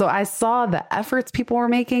 So I saw the efforts people were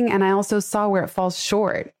making. And I also saw where it falls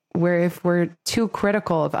short, where if we're too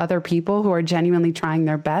critical of other people who are genuinely trying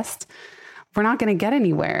their best, we're not going to get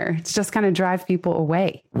anywhere. It's just going to drive people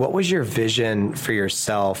away. What was your vision for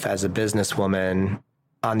yourself as a businesswoman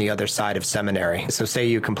on the other side of seminary? So say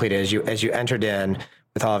you completed, as you entered in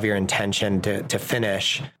with all of your intention to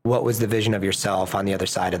finish, what was the vision of yourself on the other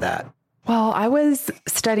side of that? Well, I was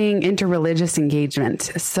studying interreligious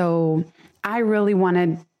engagement. So I really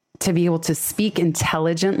wanted to be able to speak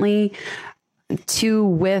intelligently to,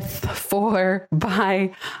 with, for,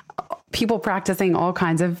 by people practicing all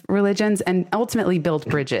kinds of religions and ultimately build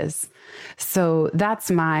bridges. So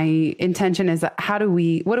that's my intention, is that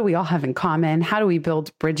what do we all have in common? How do we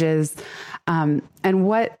build bridges? And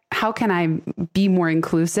how can I be more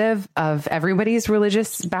inclusive of everybody's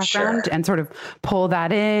religious background and sort of pull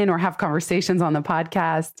that in or have conversations on the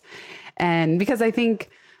podcast? And because I think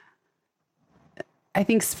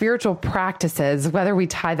spiritual practices, whether we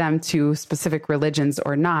tie them to specific religions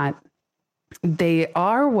or not, they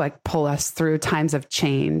are what pull us through times of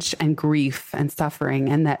change and grief and suffering.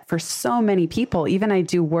 And that for so many people, even I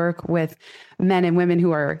do work with men and women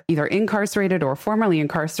who are either incarcerated or formerly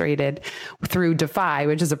incarcerated through Defy,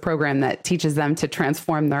 which is a program that teaches them to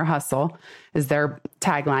transform their hustle, is their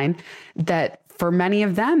tagline, that for many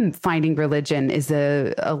of them, finding religion is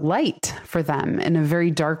a light for them in a very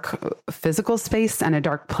dark physical space and a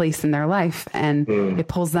dark place in their life. And it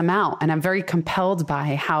pulls them out. And I'm very compelled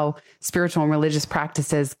by how spiritual and religious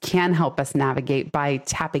practices can help us navigate by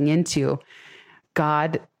tapping into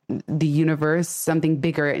God, the universe, something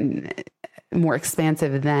bigger and more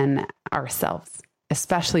expansive than ourselves,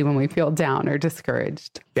 especially when we feel down or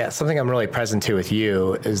discouraged. Yeah, something I'm really present to with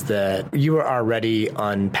you is that you were already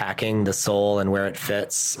unpacking the soul and where it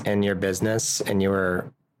fits in your business, and you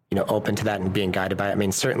were, open to that and being guided by it. I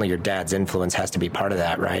mean, certainly your dad's influence has to be part of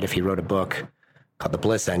that, right? If he wrote a book called The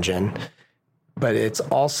Bliss Engine, but it's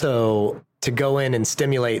also to go in and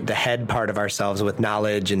stimulate the head part of ourselves with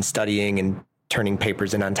knowledge and studying and turning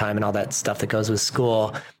papers in on time and all that stuff that goes with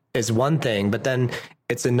school is one thing, but then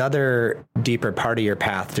it's another deeper part of your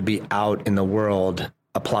path to be out in the world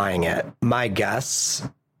applying it. My guess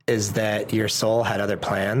is that your soul had other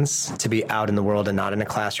plans to be out in the world and not in a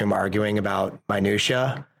classroom arguing about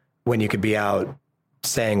minutia when you could be out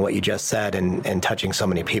saying what you just said and touching so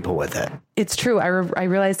many people with it. It's true. I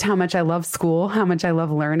realized how much I love school, how much I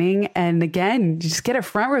love learning. And again, you just get a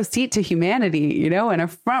front row seat to humanity, and a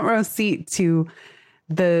front row seat to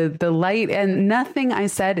the light. And nothing I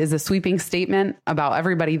said is a sweeping statement about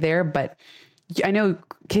everybody there, but I know,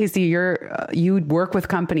 Casey, you work with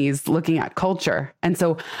companies looking at culture. And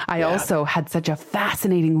so I also had such a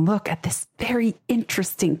fascinating look at this very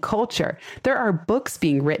interesting culture. There are books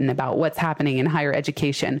being written about what's happening in higher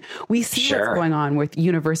education. We see what's going on with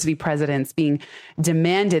university presidents being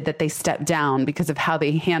demanded that they step down because of how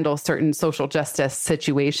they handle certain social justice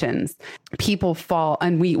situations. People fall.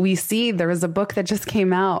 And we see there was a book that just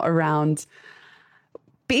came out around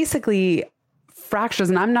basically fractures.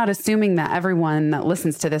 And I'm not assuming that everyone that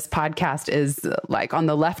listens to this podcast is like on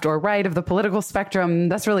the left or right of the political spectrum.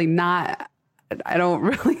 That's really not,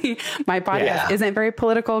 my podcast isn't very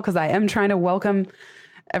political because I am trying to welcome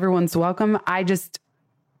everyone's welcome. I just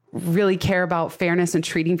really care about fairness and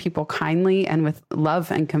treating people kindly and with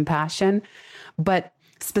love and compassion. But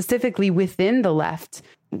specifically within the left,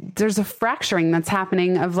 there's a fracturing that's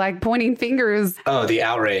happening of like pointing fingers. Oh, the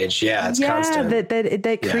outrage. Yeah, it's constant.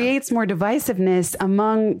 That creates more divisiveness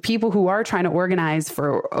among people who are trying to organize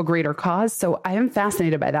for a greater cause. So I am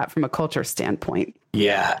fascinated by that from a culture standpoint.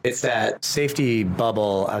 Yeah, it's that safety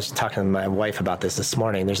bubble. I was talking to my wife about this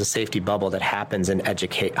morning. There's a safety bubble that happens in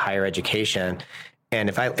higher education. And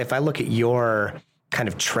if I look at your kind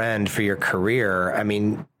of trend for your career, I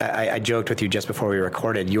mean, I joked with you just before we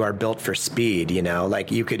recorded, you are built for speed, like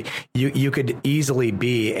you could easily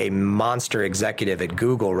be a monster executive at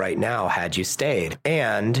Google right now had you stayed.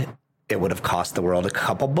 And it would have cost the world a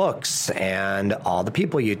couple books and all the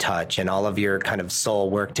people you touch and all of your kind of soul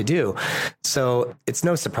work to do. So it's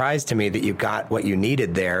no surprise to me that you got what you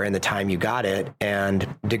needed there in the time you got it,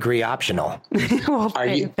 and degree optional. Well,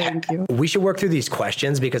 thank you. We should work through these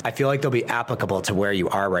questions because I feel like they'll be applicable to where you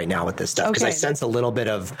are right now with this stuff. Because I sense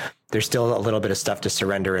there's still a little bit of stuff to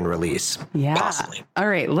surrender and release. Yeah. Possibly. All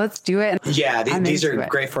right, let's do it. Yeah, these are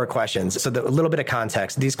great 4 questions. So a little bit of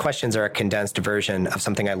context. These questions are a condensed version of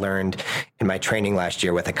something I learned in my training last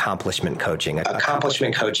year with accomplishment coaching.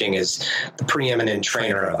 Accomplishment coaching is the preeminent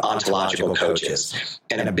trainer of ontological coaches.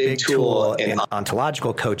 And a big tool in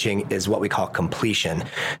ontological coaching is what we call completion.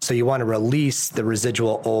 So you want to release the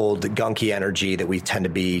residual old gunky energy that we tend to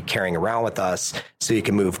be carrying around with us so you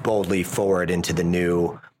can move boldly forward into the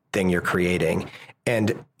new thing you're creating.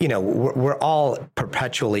 And, we're all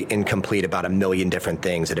perpetually incomplete about a million different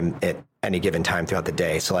things at any given time throughout the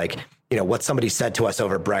day. So what somebody said to us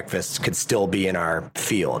over breakfast could still be in our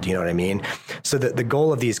field. You know what I mean? So the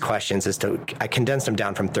goal of these questions is I condensed them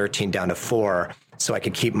down from 13 down to 4 so I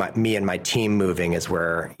could keep me and my team moving as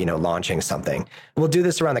we're, launching something. We'll do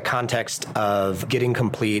this around the context of getting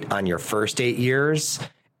complete on your first 8 years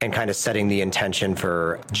and kind of setting the intention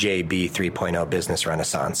for JB 3.0 business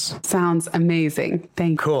renaissance. Sounds amazing.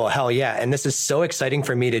 Thank you. Cool. Hell yeah. And this is so exciting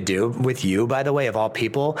for me to do with you, by the way, of all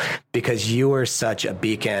people, because you were such a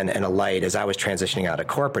beacon and a light as I was transitioning out of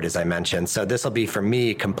corporate, as I mentioned. So this will be for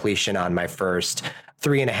me completion on my first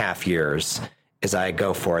 3.5 years as I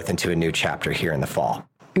go forth into a new chapter here in the fall.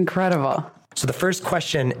 Incredible. So the first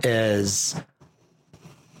question is,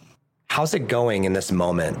 how's it going in this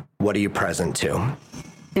moment? What are you present to?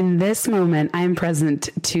 In this moment, I am present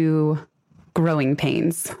to growing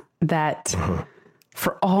pains that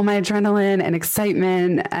for all my adrenaline and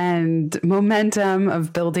excitement and momentum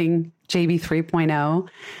of building JB 3.0,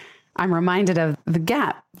 I'm reminded of the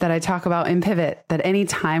gap that I talk about in Pivot, that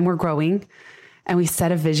anytime we're growing and we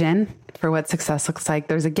set a vision for what success looks like,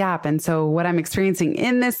 there's a gap. And so what I'm experiencing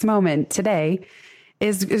in this moment today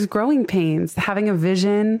is growing pains, having a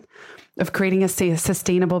vision of creating a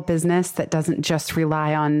sustainable business that doesn't just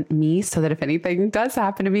rely on me, so that if anything does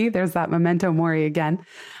happen to me, there's that memento mori again.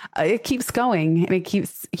 It keeps going and it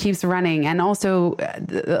keeps running. And also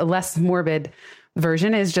a less morbid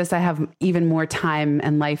version is just I have even more time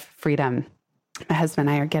and life freedom. My husband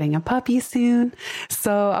and I are getting a puppy soon.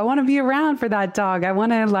 So I want to be around for that dog. I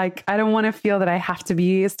don't want to feel that I have to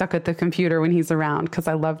be stuck at the computer when he's around, because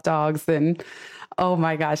I love dogs. And oh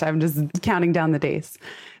my gosh, I'm just counting down the days.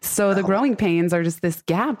 So the growing pains are just this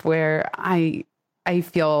gap where I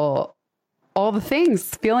feel all the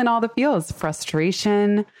things, feeling all the feels,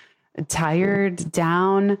 frustration, tired,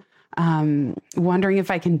 down, wondering if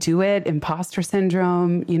I can do it, imposter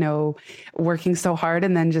syndrome, working so hard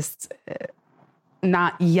and then just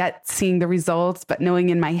not yet seeing the results, but knowing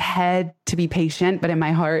in my head to be patient, but in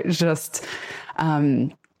my heart, just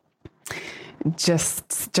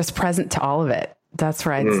present to all of it. That's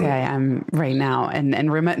where I'd say I am right now, and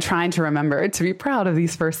trying to remember to be proud of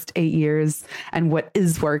these first 8 years and what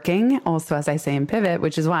is working. Also, as I say in Pivot,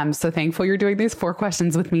 which is why I'm so thankful you're doing these 4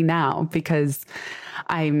 questions with me now, because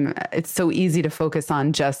it's so easy to focus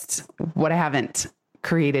on just what I haven't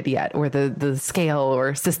created yet, or the scale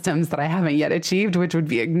or systems that I haven't yet achieved, which would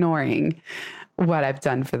be ignoring what I've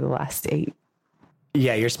done for the last 8.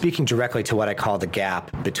 Yeah, you're speaking directly to what I call the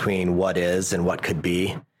gap between what is and what could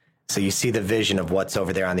be. So you see the vision of what's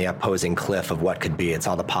over there on the opposing cliff of what could be. It's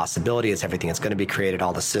all the possibility. It's everything that's going to be created,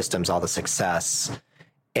 all the systems, all the success.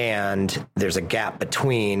 And there's a gap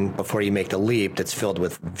before you make the leap that's filled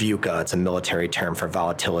with VUCA. It's a military term for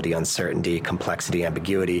volatility, uncertainty, complexity,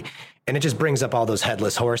 ambiguity. And it just brings up all those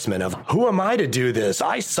headless horsemen of, who am I to do this?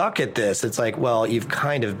 I suck at this. It's like, well, you've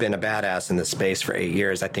kind of been a badass in this space for 8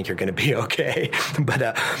 years. I think you're going to be okay.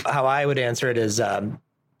 But how I would answer it is,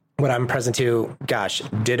 what I'm present to, gosh,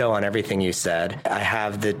 ditto on everything you said. I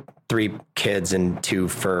have the 3 kids and 2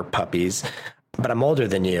 fur puppies, but I'm older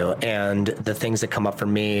than you. And the things that come up for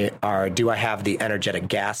me are, do I have the energetic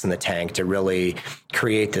gas in the tank to really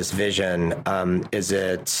create this vision? Is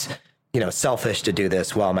it, selfish to do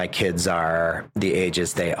this while my kids are the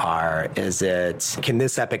ages they are? Can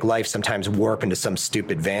this epic life sometimes warp into some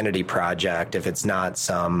stupid vanity project if it's not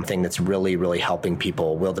something that's really, really helping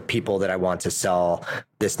people? Will the people that I want to sell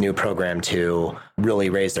this new program to really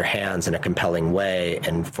raise their hands in a compelling way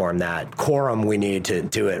and form that quorum we need to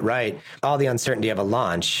do it right? All the uncertainty of a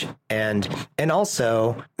launch and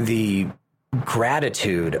also the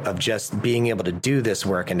gratitude of just being able to do this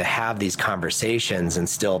work and to have these conversations and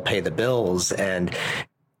still pay the bills and,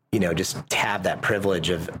 just have that privilege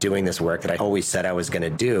of doing this work that I always said I was going to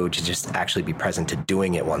do, to just actually be present to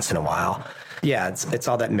doing it once in a while. Yeah, it's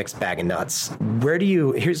all that mixed bag of nuts.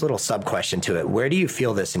 Here's a little sub question to it. Where do you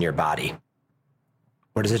feel this in your body?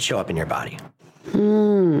 Where does it show up in your body?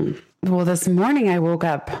 Well, this morning I woke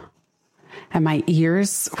up and my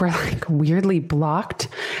ears were like weirdly blocked.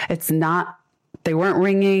 They weren't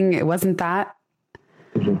ringing. It wasn't that.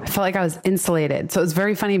 I felt like I was insulated. So it was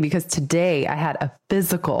very funny because today I had a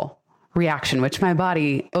physical reaction, which my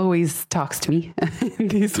body always talks to me in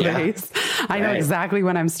these ways. I know exactly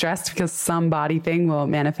when I'm stressed because some body thing will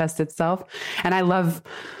manifest itself. And I love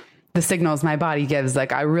the signals my body gives.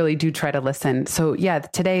 Like, I really do try to listen. So yeah,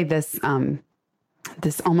 today this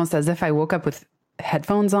almost as if I woke up with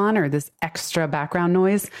headphones on or this extra background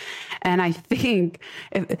noise. And I think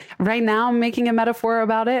right now I'm making a metaphor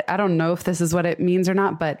about it. I don't know if this is what it means or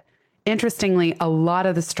not, but interestingly, a lot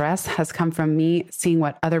of the stress has come from me seeing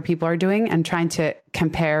what other people are doing and trying to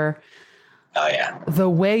compare the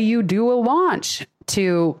way you do a launch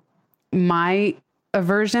to my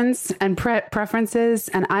aversions and preferences.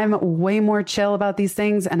 And I'm way more chill about these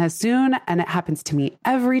things. And it happens to me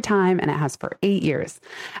every time, and it has for 8 years.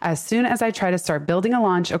 As soon as I try to start building a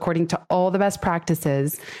launch according to all the best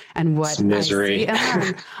practices and what it's misery.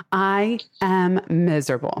 I am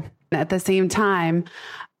miserable. At the same time,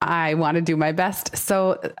 I want to do my best.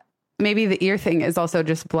 So maybe the ear thing is also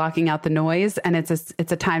just blocking out the noise. And it's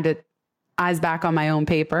a time to eyes back on my own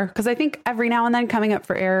paper. Because I think every now and then coming up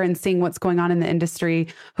for air and seeing what's going on in the industry,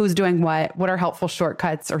 who's doing what are helpful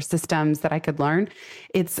shortcuts or systems that I could learn.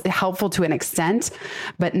 It's helpful to an extent,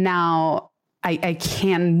 but now I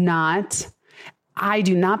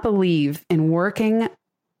do not believe in working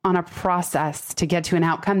on a process to get to an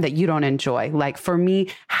outcome that you don't enjoy. Like for me,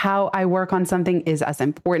 how I work on something is as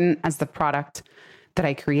important as the product that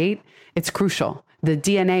I create. It's crucial. The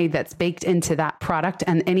DNA that's baked into that product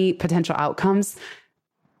and any potential outcomes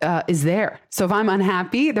is there. So if I'm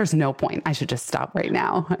unhappy, there's no point. I should just stop right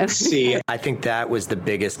now. See, I think that was the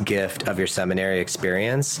biggest gift of your seminary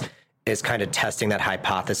experience, is kind of testing that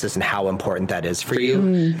hypothesis and how important that is for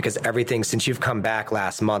you. Because everything since you've come back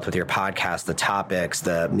last month with your podcast, the topics,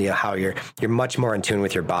 how you're much more in tune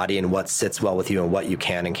with your body and what sits well with you and what you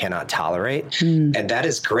can and cannot tolerate. And that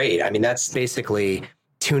is great. I mean, that's basically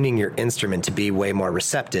tuning your instrument to be way more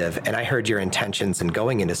receptive. And I heard your intentions in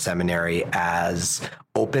going into seminary as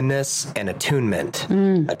openness and attunement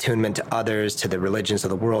to others, to the religions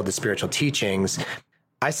of the world, the spiritual teachings.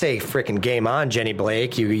 I say freaking game on, Jenny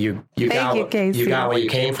Blake. You got what you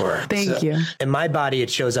came for. Thank you. In my body,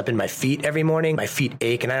 it shows up in my feet every morning. My feet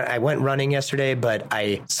ache. And I went running yesterday, but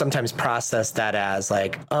I sometimes process that as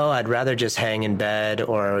like, oh, I'd rather just hang in bed,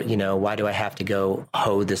 or, why do I have to go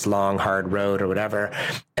hoe this long, hard road or whatever?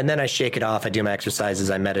 And then I shake it off. I do my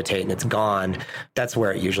exercises, I meditate, and it's gone. That's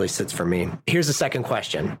where it usually sits for me. Here's the second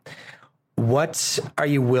question. What are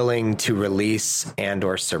you willing to release and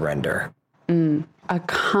or surrender? A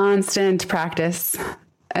constant practice,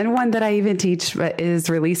 and one that I even teach, is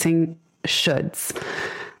releasing shoulds.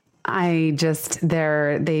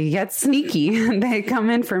 They get sneaky. They come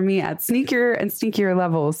in for me at sneakier and sneakier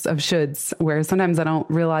levels of shoulds, where sometimes I don't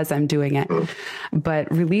realize I'm doing it.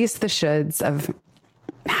 But release the shoulds of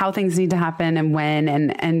how things need to happen and when,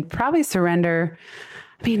 and probably surrender.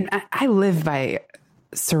 I mean, I live by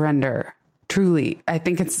surrender. Truly, I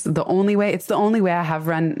think it's the only way. It's the only way I have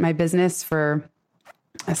run my business for,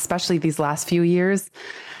 especially these last few years.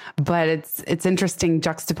 But it's interesting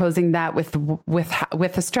juxtaposing that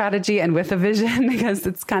with a strategy and with a vision, because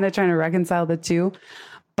it's kind of trying to reconcile the two.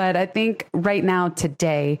 But I think right now,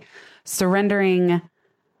 today, surrendering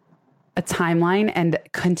a timeline and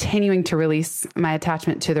continuing to release my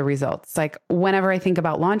attachment to the results. Like whenever I think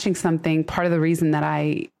about launching something, part of the reason that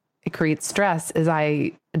it creates stress is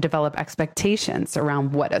I develop expectations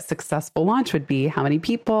around what a successful launch would be, how many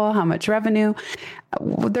people, how much revenue.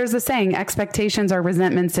 There's a saying, expectations are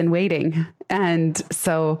resentments in waiting. And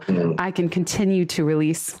so I can continue to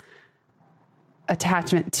release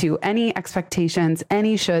attachment to any expectations,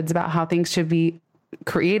 any shoulds about how things should be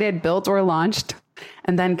created, built, or launched,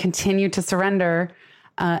 and then continue to surrender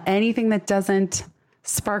anything that doesn't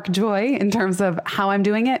spark joy in terms of how I'm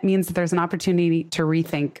doing it means that there's an opportunity to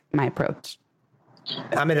rethink my approach.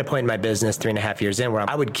 I'm at a point in my business 3.5 years in where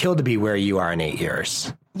I would kill to be where you are in 8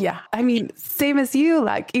 years. Yeah. I mean, same as you,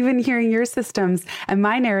 like even hearing your systems and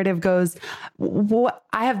my narrative goes, what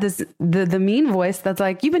I have this, the mean voice that's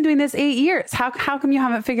like, you've been doing this 8 years. How come you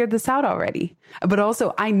haven't figured this out already? But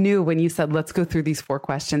also I knew when you said, let's go through these 4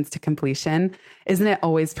 questions to completion. Isn't it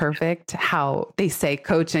always perfect how they say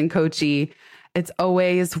coach and coachee? It's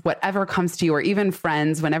always whatever comes to you, or even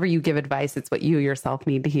friends, whenever you give advice, it's what you yourself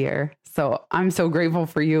need to hear. So I'm so grateful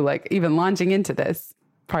for you, like even launching into this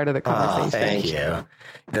part of the conversation. Oh, thank you.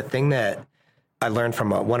 The thing that I learned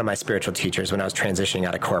from one of my spiritual teachers when I was transitioning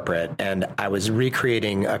out of corporate, and I was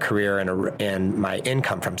recreating a career and my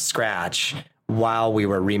income from scratch while we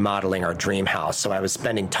were remodeling our dream house. So I was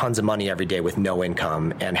spending tons of money every day with no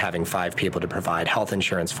income and having 5 people to provide health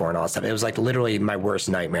insurance for and all that stuff. It was like literally my worst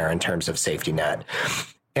nightmare in terms of safety net.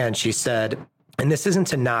 And she said, and this isn't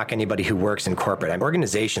to knock anybody who works in corporate.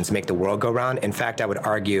 Organizations make the world go round. In fact, I would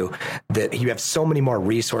argue that you have so many more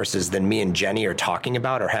resources than me and Jenny are talking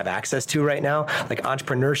about or have access to right now. Like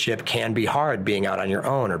entrepreneurship can be hard being out on your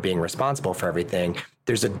own or being responsible for everything.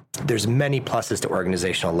 There's many pluses to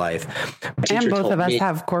organizational life. And both of us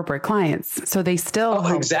have corporate clients, so they still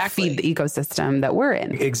help feed the ecosystem that we're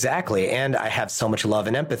in. Exactly. And I have so much love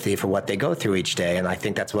and empathy for what they go through each day. And I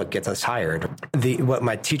think that's what gets us hired. What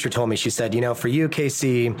my teacher told me, she said, for you,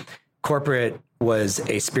 Casey, corporate was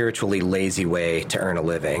a spiritually lazy way to earn a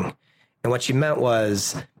living. And what she meant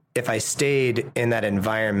was, if I stayed in that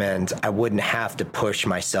environment, I wouldn't have to push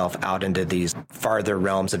myself out into these farther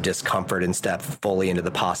realms of discomfort and step fully into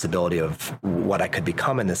the possibility of what I could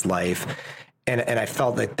become in this life. And I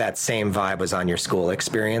felt like that same vibe was on your school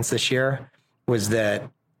experience this year, was that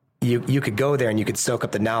you could go there and you could soak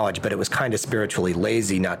up the knowledge, but it was kind of spiritually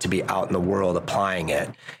lazy not to be out in the world applying it.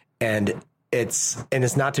 And it's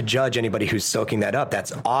not to judge anybody who's soaking that up.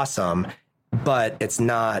 That's awesome, but it's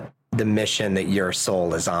not the mission that your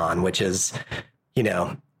soul is on, which is,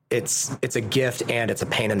 it's a gift and it's a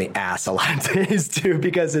pain in the ass a lot of days too,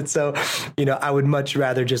 because it's so, I would much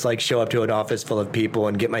rather just like show up to an office full of people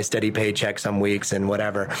and get my steady paycheck some weeks and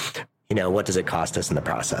whatever. What does it cost us in the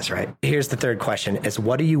process, right? Here's the third question is,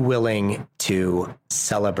 what are you willing to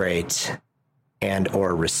celebrate and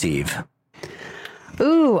or receive?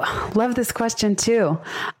 Ooh, love this question too.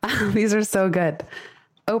 These are so good.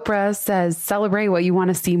 Oprah says, celebrate what you want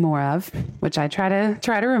to see more of, which I try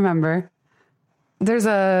to remember. There's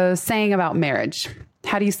a saying about marriage.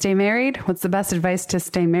 How do you stay married? What's the best advice to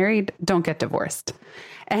stay married? Don't get divorced.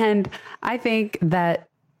 And I think that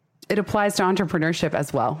it applies to entrepreneurship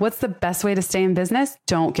as well. What's the best way to stay in business?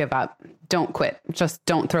 Don't give up. Don't quit. Just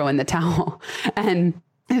don't throw in the towel. And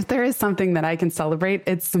if there is something that I can celebrate,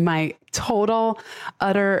 it's my total,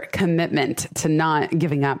 utter commitment to not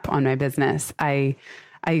giving up on my business.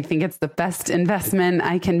 I think it's the best investment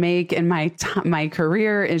I can make in my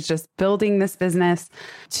career is just building this business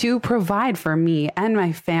to provide for me and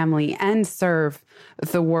my family and serve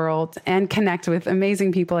the world and connect with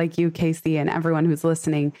amazing people like you, Casey, and everyone who's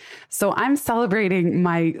listening. So I'm celebrating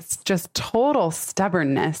my just total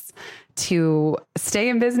stubbornness to stay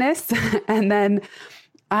in business. And then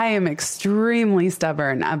I am extremely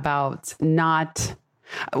stubborn about not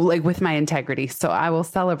with my integrity. So I will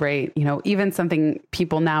celebrate, even something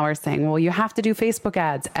people now are saying, well, you have to do Facebook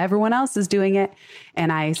ads. Everyone else is doing it.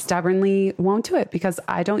 And I stubbornly won't do it because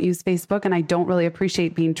I don't use Facebook and I don't really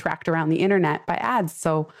appreciate being tracked around the internet by ads.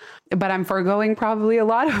 So, but I'm foregoing probably a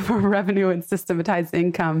lot of revenue and systematized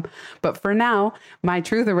income. But for now, my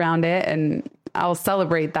truth around it, and I'll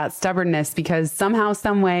celebrate that stubbornness because somehow,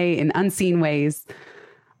 some way, in unseen ways,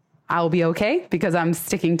 I'll be okay because I'm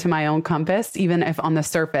sticking to my own compass, even if on the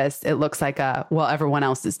surface it looks like everyone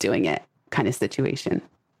else is doing it kind of situation.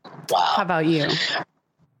 Wow. How about you?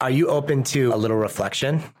 Are you open to a little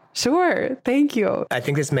reflection? Sure. Thank you. I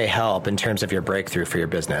think this may help in terms of your breakthrough for your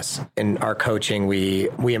business. In our coaching, we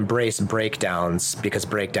embrace breakdowns because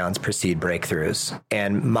breakdowns precede breakthroughs.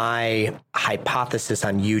 And my hypothesis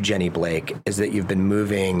on you, Jenny Blake, is that you've been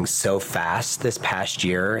moving so fast this past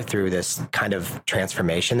year through this kind of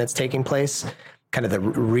transformation that's taking place, kind of the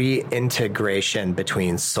reintegration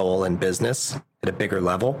between soul and business at a bigger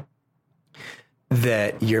level,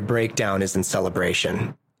 that your breakdown is in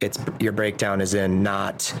celebration. Your breakdown is in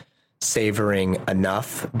not savoring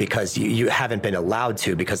enough because you haven't been allowed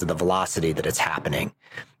to because of the velocity that it's happening.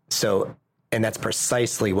 So, and that's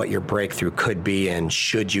precisely what your breakthrough could be. And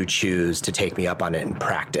should you choose to take me up on it and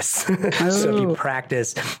practice? So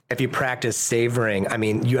if you practice savoring, I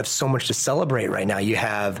mean, you have so much to celebrate right now. You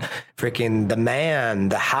have freaking the man,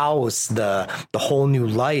 the house, the whole new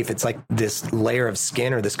life. It's like this layer of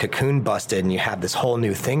skin or this cocoon busted and you have this whole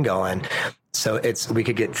new thing going. So we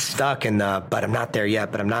could get stuck in but I'm not there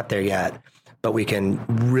yet, but we can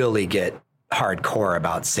really get hardcore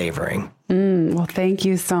about savoring. Well, thank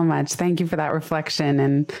you so much. Thank you for that reflection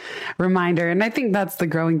and reminder. And I think that's the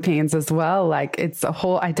growing pains as well. Like it's a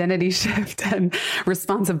whole identity shift and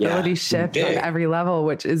responsibility shift on every level,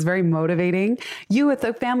 which is very motivating. You with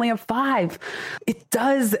a family of 5, it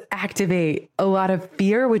does activate a lot of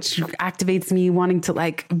fear, which activates me wanting to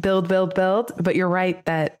like build. But you're right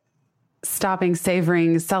that stopping,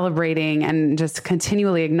 savoring, celebrating, and just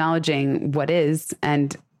continually acknowledging what is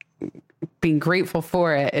and being grateful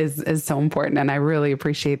for it is so important. And I really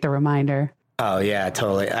appreciate the reminder. Oh yeah,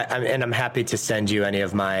 totally. And I'm happy to send you any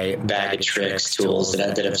of my bag of tricks, tools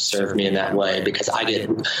that have served me in that way, because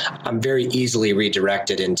I'm very easily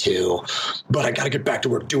redirected into, but I got to get back to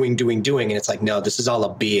work doing. And it's like, no, this is all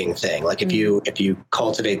a being thing. Like if you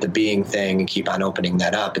cultivate the being thing and keep on opening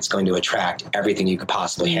that up, it's going to attract everything you could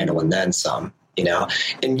possibly handle and then some. You know,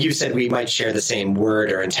 and you said we might share the same word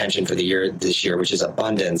or intention for this year, which is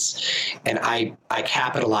abundance. And I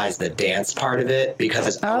capitalize the dance part of it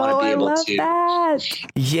because I want to be able to. That.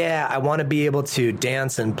 Yeah, I want to be able to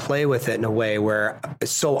dance and play with it in a way where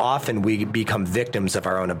so often we become victims of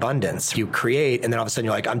our own abundance. You create, and then all of a sudden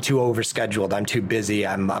you're like, I'm too overscheduled, I'm too busy,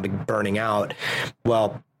 I'm burning out.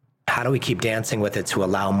 Well, how do we keep dancing with it to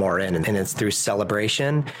allow more in? And it's through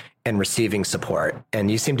celebration and receiving support.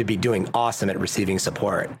 And you seem to be doing awesome at receiving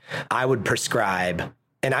support. I would prescribe,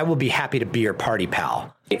 and I will be happy to be your party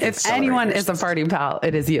pal. If anyone is a party pal,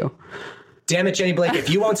 it is you. Damn it, Jenny Blake.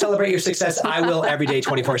 If you won't celebrate your success, I will every day,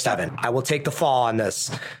 24/7. I will take the fall on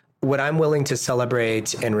this. What I'm willing to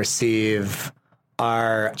celebrate and receive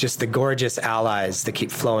are just the gorgeous allies that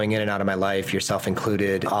keep flowing in and out of my life, yourself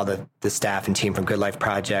included, all the staff and team from Good Life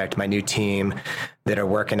Project, my new team that are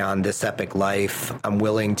working on This Epic Life. I'm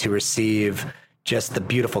willing to receive just the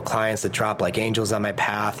beautiful clients that drop like angels on my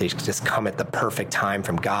path. They just come at the perfect time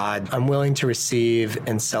from God. I'm willing to receive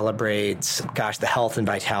and celebrate, the health and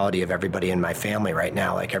vitality of everybody in my family right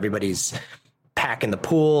now. Like everybody's packing the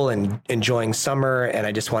pool and enjoying summer. And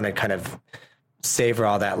I just want to kind of savor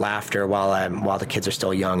all that laughter while the kids are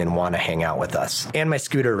still young and want to hang out with us. And my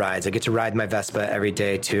scooter rides. I get to ride my Vespa every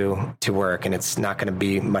day to work, and it's not going to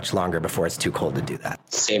be much longer before it's too cold to do that.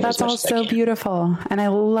 That's all so beautiful. And I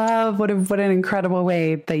love what an incredible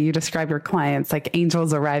way that you describe your clients, like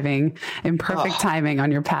angels arriving in perfect timing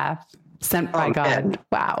on your path. Sent by God. Man.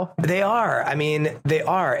 Wow. They are. I mean, they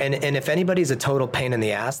are. And if anybody's a total pain in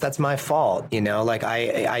the ass, that's my fault. You know, like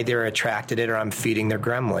I either attracted it or I'm feeding their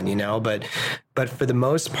gremlin, you know, but for the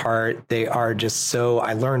most part, they are just so,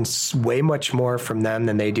 I learn way much more from them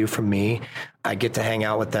than they do from me. I get to hang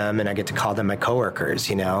out with them and I get to call them my coworkers,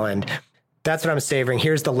 you know, and that's what I'm savoring.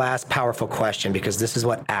 Here's the last powerful question, because this is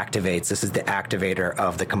what activates. This is the activator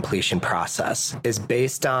of the completion process. Is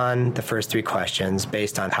based on the first 3 questions,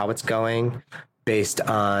 based on how it's going, based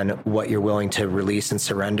on what you're willing to release and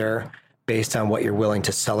surrender, based on what you're willing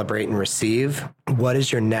to celebrate and receive. What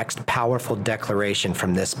is your next powerful declaration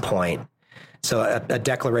from this point? So a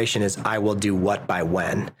declaration is, I will do what by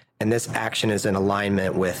when. And this action is in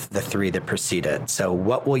alignment with the 3 that precede it. So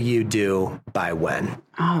what will you do by when?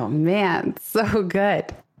 Oh, man. So good.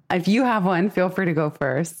 If you have one, feel free to go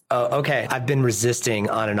first. Oh, okay. I've been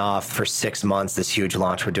resisting on and off for 6 months this huge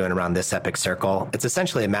launch we're doing around This Epic Circle. It's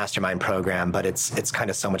essentially a mastermind program, but it's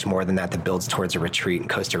kind of so much more than that builds towards a retreat in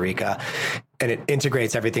Costa Rica. And it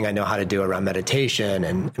integrates everything I know how to do around meditation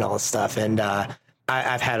and all this stuff. And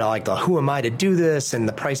I've had like who am I to do this? And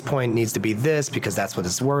the price point needs to be this because that's what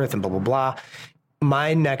it's worth and blah, blah, blah.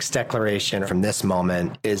 My next declaration from this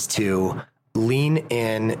moment is to lean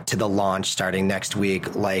in to the launch starting next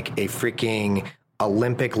week like a freaking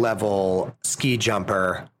Olympic level ski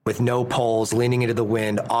jumper with no poles, leaning into the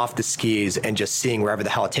wind, off the skis, and just seeing wherever the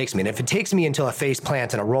hell it takes me. And if it takes me until a face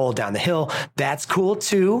plant and a roll down the hill, that's cool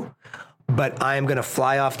too. But I'm going to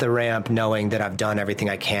fly off the ramp knowing that I've done everything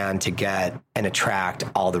I can to get and attract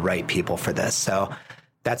all the right people for this. So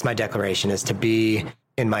that's my declaration, is to be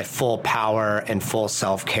in my full power and full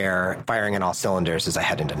self-care, firing on all cylinders as I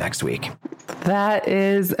head into next week. That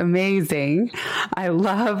is amazing. I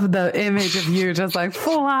love the image of you just like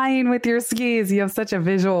flying with your skis. You have such a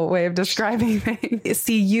visual way of describing things.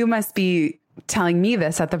 See, you must be telling me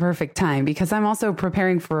this at the perfect time, because I'm also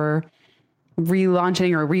preparing for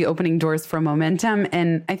relaunching or reopening doors for Momentum.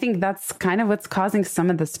 And I think that's kind of what's causing some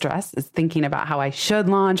of the stress, is thinking about how I should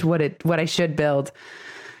launch, what I should build.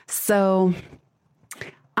 So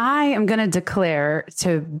I am going to declare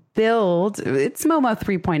to build, it's Momo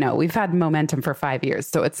 3.0. We've had Momentum for 5 years,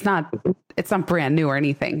 so it's not brand new or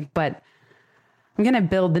anything, but I'm going to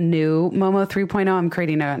build the new Momo 3.0. I'm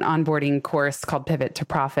creating an onboarding course called Pivot to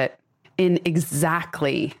Profit in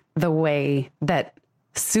exactly the way that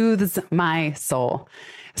soothes my soul.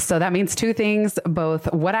 So that means two things,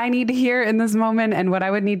 both what I need to hear in this moment and what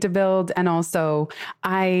I would need to build. And also,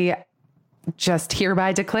 I just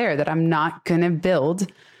hereby declare that I'm not going to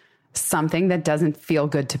build something that doesn't feel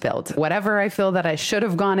good to build. Whatever I feel that I should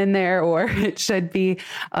have gone in there or it should be,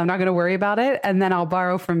 I'm not going to worry about it. And then I'll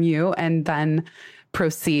borrow from you and then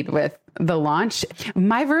proceed with the launch.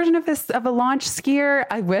 My version of this, of a launch skier,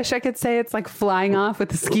 I wish I could say it's like flying off with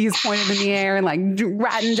the skis pointed in the air and like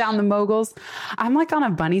ratting down the moguls. I'm like on a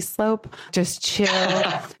bunny slope, just chill,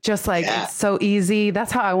 just like it's so easy.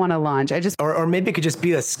 That's how I want to launch. Or maybe it could just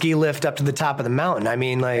be a ski lift up to the top of the mountain. I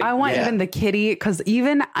mean, like, I want even the kiddie, because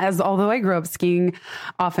although I grew up skiing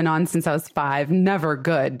off and on since I was 5, never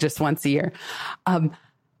good, just once a year.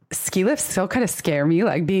 Ski lifts still kind of scare me,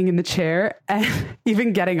 like being in the chair, and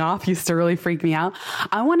even getting off used to really freak me out.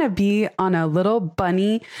 I want to be on a little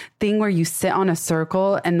bunny thing where you sit on a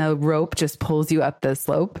circle and the rope just pulls you up the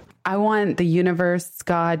slope. I want the universe,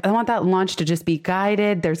 God, I want that launch to just be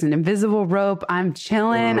guided. There's an invisible rope. I'm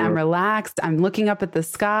chilling. I'm relaxed. I'm looking up at the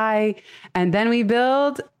sky, and then we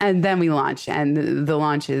build and then we launch. And the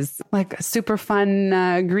launch is like a super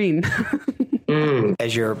fun green.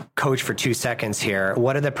 As your coach for 2 seconds here,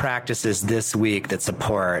 what are the practices this week that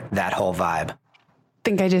support that whole vibe? I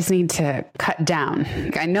think I just need to cut down.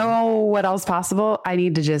 I know what else possible. I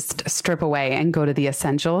need to just strip away and go to the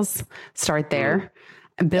essentials, start there,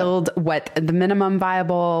 build what the minimum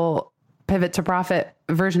viable Pivot to Profit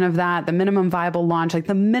version of that, the minimum viable launch, like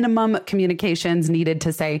the minimum communications needed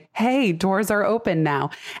to say, hey, doors are open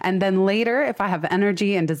now. And then later, if I have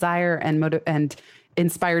energy and desire and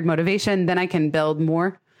inspired motivation, then I can build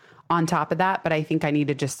more on top of that. But I think I need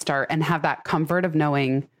to just start and have that comfort of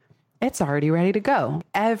knowing it's already ready to go.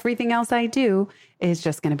 Everything else I do is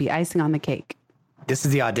just going to be icing on the cake. This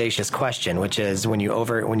is the audacious question, which is when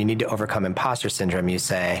you need to overcome imposter syndrome, you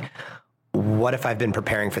say, what if I've been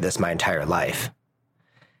preparing for this my entire life?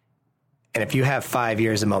 And if you have 5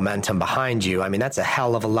 years of momentum behind you, I mean, that's a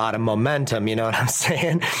hell of a lot of momentum. You know what I'm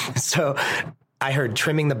saying? So I heard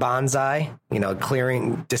trimming the bonsai,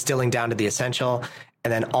 distilling down to the essential.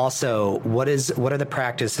 And then also, what are the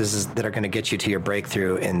practices that are going to get you to your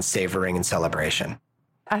breakthrough in savoring and celebration?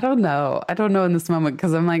 I don't know in this moment,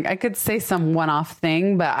 because I'm like, I could say some one-off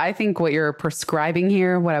thing, but I think what you're prescribing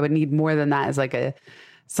here, what I would need more than that is like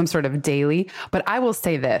some sort of daily. But I will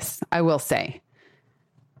say this,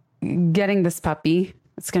 getting this puppy,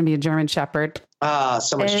 it's going to be a German Shepherd.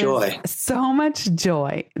 So much joy. So much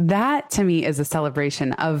joy. That to me is a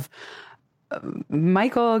celebration of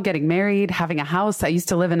Michael getting married, having a house. I used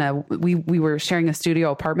to live we were sharing a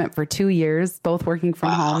studio apartment for 2 years, both working from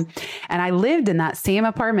home. And I lived in that same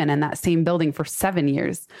apartment and that same building for 7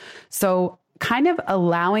 years. So kind of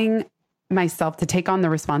allowing myself to take on the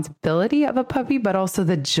responsibility of a puppy, but also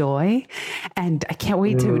the joy. And I can't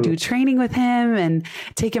wait to do training with him and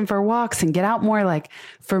take him for walks and get out more. Like,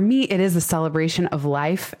 for me, it is a celebration of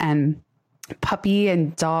life, and puppy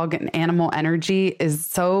and dog and animal energy is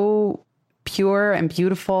so pure and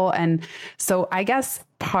beautiful. And so I guess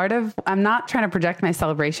I'm not trying to project my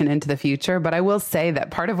celebration into the future, but I will say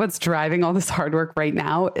that part of what's driving all this hard work right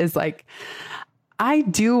now is like, I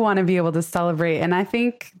do want to be able to celebrate. And I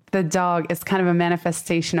think the dog is kind of a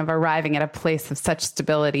manifestation of arriving at a place of such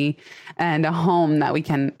stability and a home that we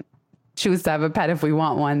can choose to have a pet if we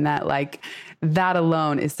want one, that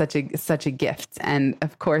alone is such a gift. And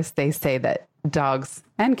of course they say that dogs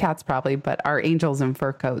and cats probably, but are angels in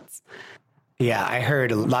fur coats. Yeah, I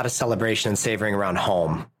heard a lot of celebration and savoring around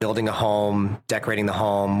home, building a home, decorating the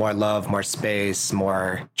home, more love, more space,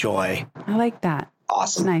 more joy. I like that.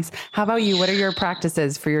 awesome. Nice. How about you? What are your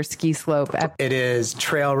practices for your ski slope? It is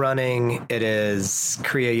trail running. It is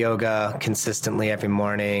Kriya Yoga consistently every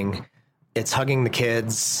morning. It's hugging the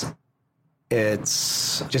kids.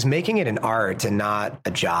 It's just making it an art and not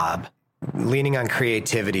a job. Leaning on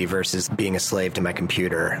creativity versus being a slave to my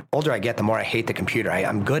computer. Older I get, the more I hate the computer.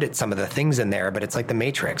 I'm good at some of the things in there, but it's like the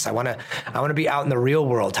Matrix. I want to be out in the real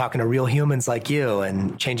world, talking to real humans like you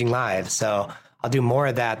and changing lives. So I'll do more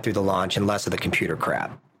of that through the launch and less of the computer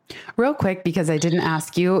crap. Real quick, because I didn't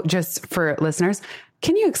ask you, just for listeners,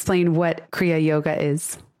 can you explain what Kriya Yoga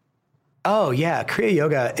is? Oh, yeah. Kriya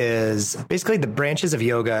Yoga is basically the branches of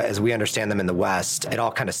yoga as we understand them in the West. It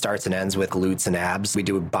all kind of starts and ends with glutes and abs. We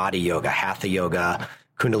do body yoga, hatha yoga,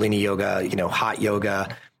 kundalini yoga, hot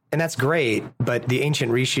yoga. And that's great. But the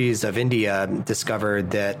ancient rishis of India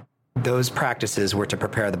discovered that those practices were to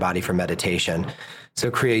prepare the body for meditation.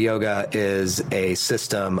 So Kriya Yoga is a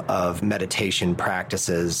system of meditation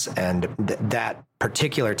practices. And that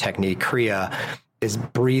particular technique, Kriya, is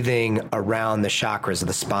breathing around the chakras of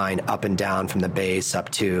the spine, up and down from the base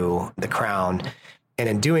up to the crown. And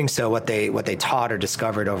in doing so, what they taught or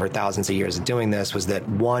discovered over thousands of years of doing this was that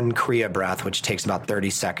one Kriya breath, which takes about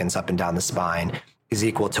 30 seconds up and down the spine, is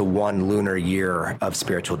equal to 1 lunar year of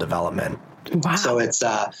spiritual development. Wow. So it's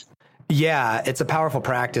it's a powerful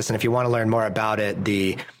practice. And if you want to learn more about it,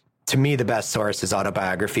 to me, the best source is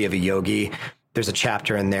Autobiography of a Yogi. There's a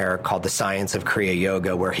chapter in there called The Science of Kriya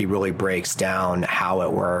Yoga, where he really breaks down how it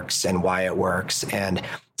works and why it works. And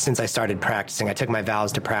since I started practicing, I took my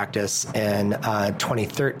vows to practice in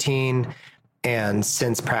 2013. And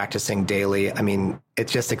since practicing daily, it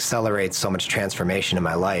just accelerates so much transformation in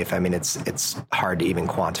my life. It's hard to even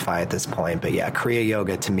quantify at this point. But yeah, Kriya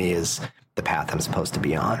Yoga to me is the path I'm supposed to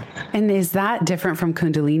be on. And is that different from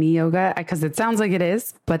Kundalini Yoga? Because it sounds like it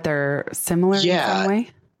is, but they're similar in some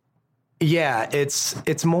way? Yeah,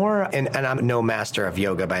 it's more, and I'm no master of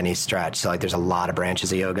yoga by any stretch. So there's a lot of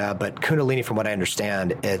branches of yoga, but Kundalini, from what I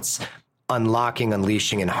understand, it's unlocking,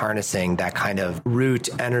 unleashing, and harnessing that kind of root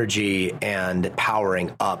energy and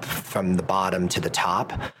powering up from the bottom to the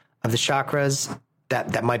top of the chakras.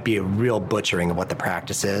 That might be a real butchering of what the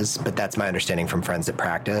practice is, but that's my understanding from friends that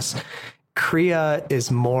practice. Kriya is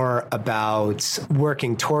more about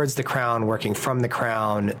working towards the crown, working from the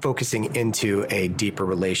crown, focusing into a deeper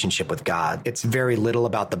relationship with God. It's very little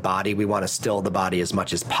about the body. We want to still the body as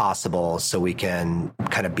much as possible so we can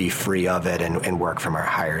kind of be free of it and work from our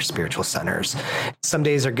higher spiritual centers. Some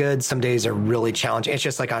days are good. Some days are really challenging. It's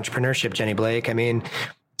just like entrepreneurship, Jenny Blake.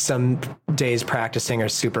 Some days practicing are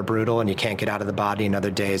super brutal and you can't get out of the body, and other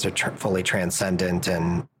days are fully transcendent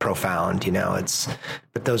and profound.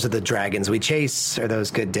 But those are the dragons we chase, are those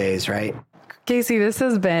good days, right? Casey, this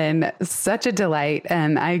has been such a delight,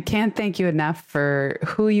 and I can't thank you enough for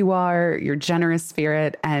who you are, your generous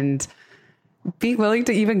spirit, and being willing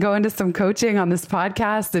to even go into some coaching on this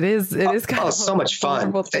podcast. It is kind of so much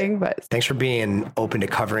fun thing, but thanks for being open to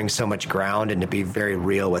covering so much ground and to be very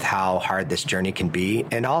real with how hard this journey can be.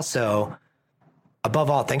 And also,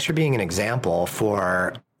 above all, thanks for being an example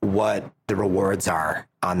for what the rewards are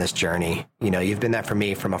on this journey. You've been that for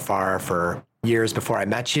me from afar for years before I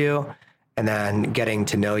met you. And then getting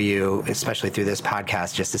to know you, especially through this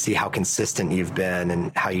podcast, just to see how consistent you've been and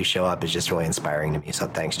how you show up is just really inspiring to me. So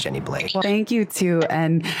thanks, Jenny Blake. Well, thank you too.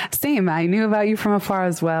 And same, I knew about you from afar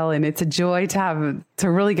as well. And it's a joy to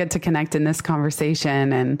really get to connect in this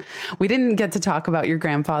conversation. And we didn't get to talk about your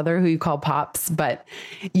grandfather, who you call Pops, but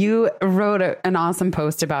you wrote an awesome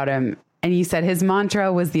post about him. And you said his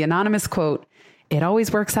mantra was the anonymous quote, "It always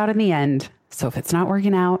works out in the end. So if it's not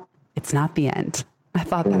working out, it's not the end." I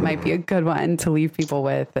thought that might be a good one to leave people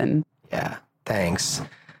with. And yeah, thanks.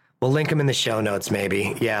 We'll link them in the show notes,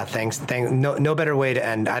 maybe. Yeah, thanks. No better way to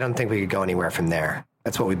end. I don't think we could go anywhere from there.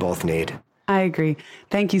 That's what we both need. I agree.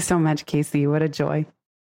 Thank you so much, Casey. What a joy.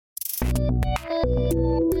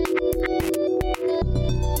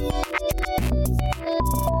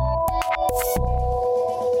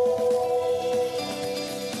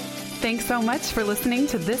 Thanks so much for listening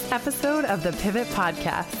to this episode of the Pivot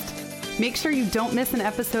Podcast. Make sure you don't miss an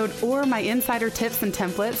episode or my insider tips and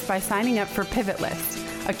templates by signing up for Pivot List,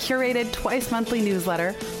 a curated twice monthly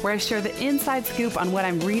newsletter where I share the inside scoop on what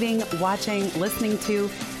I'm reading, watching, listening to,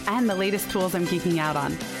 and the latest tools I'm geeking out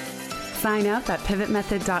on. Sign up at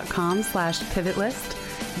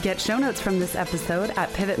pivotmethod.com/pivotlist. Get show notes from this episode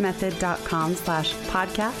at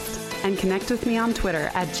pivotmethod.com/podcast and connect with me on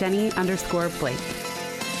Twitter at Jenny_Blake.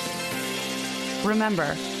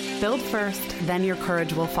 Remember, build first, then your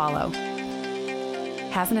courage will follow.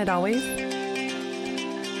 Hasn't it always?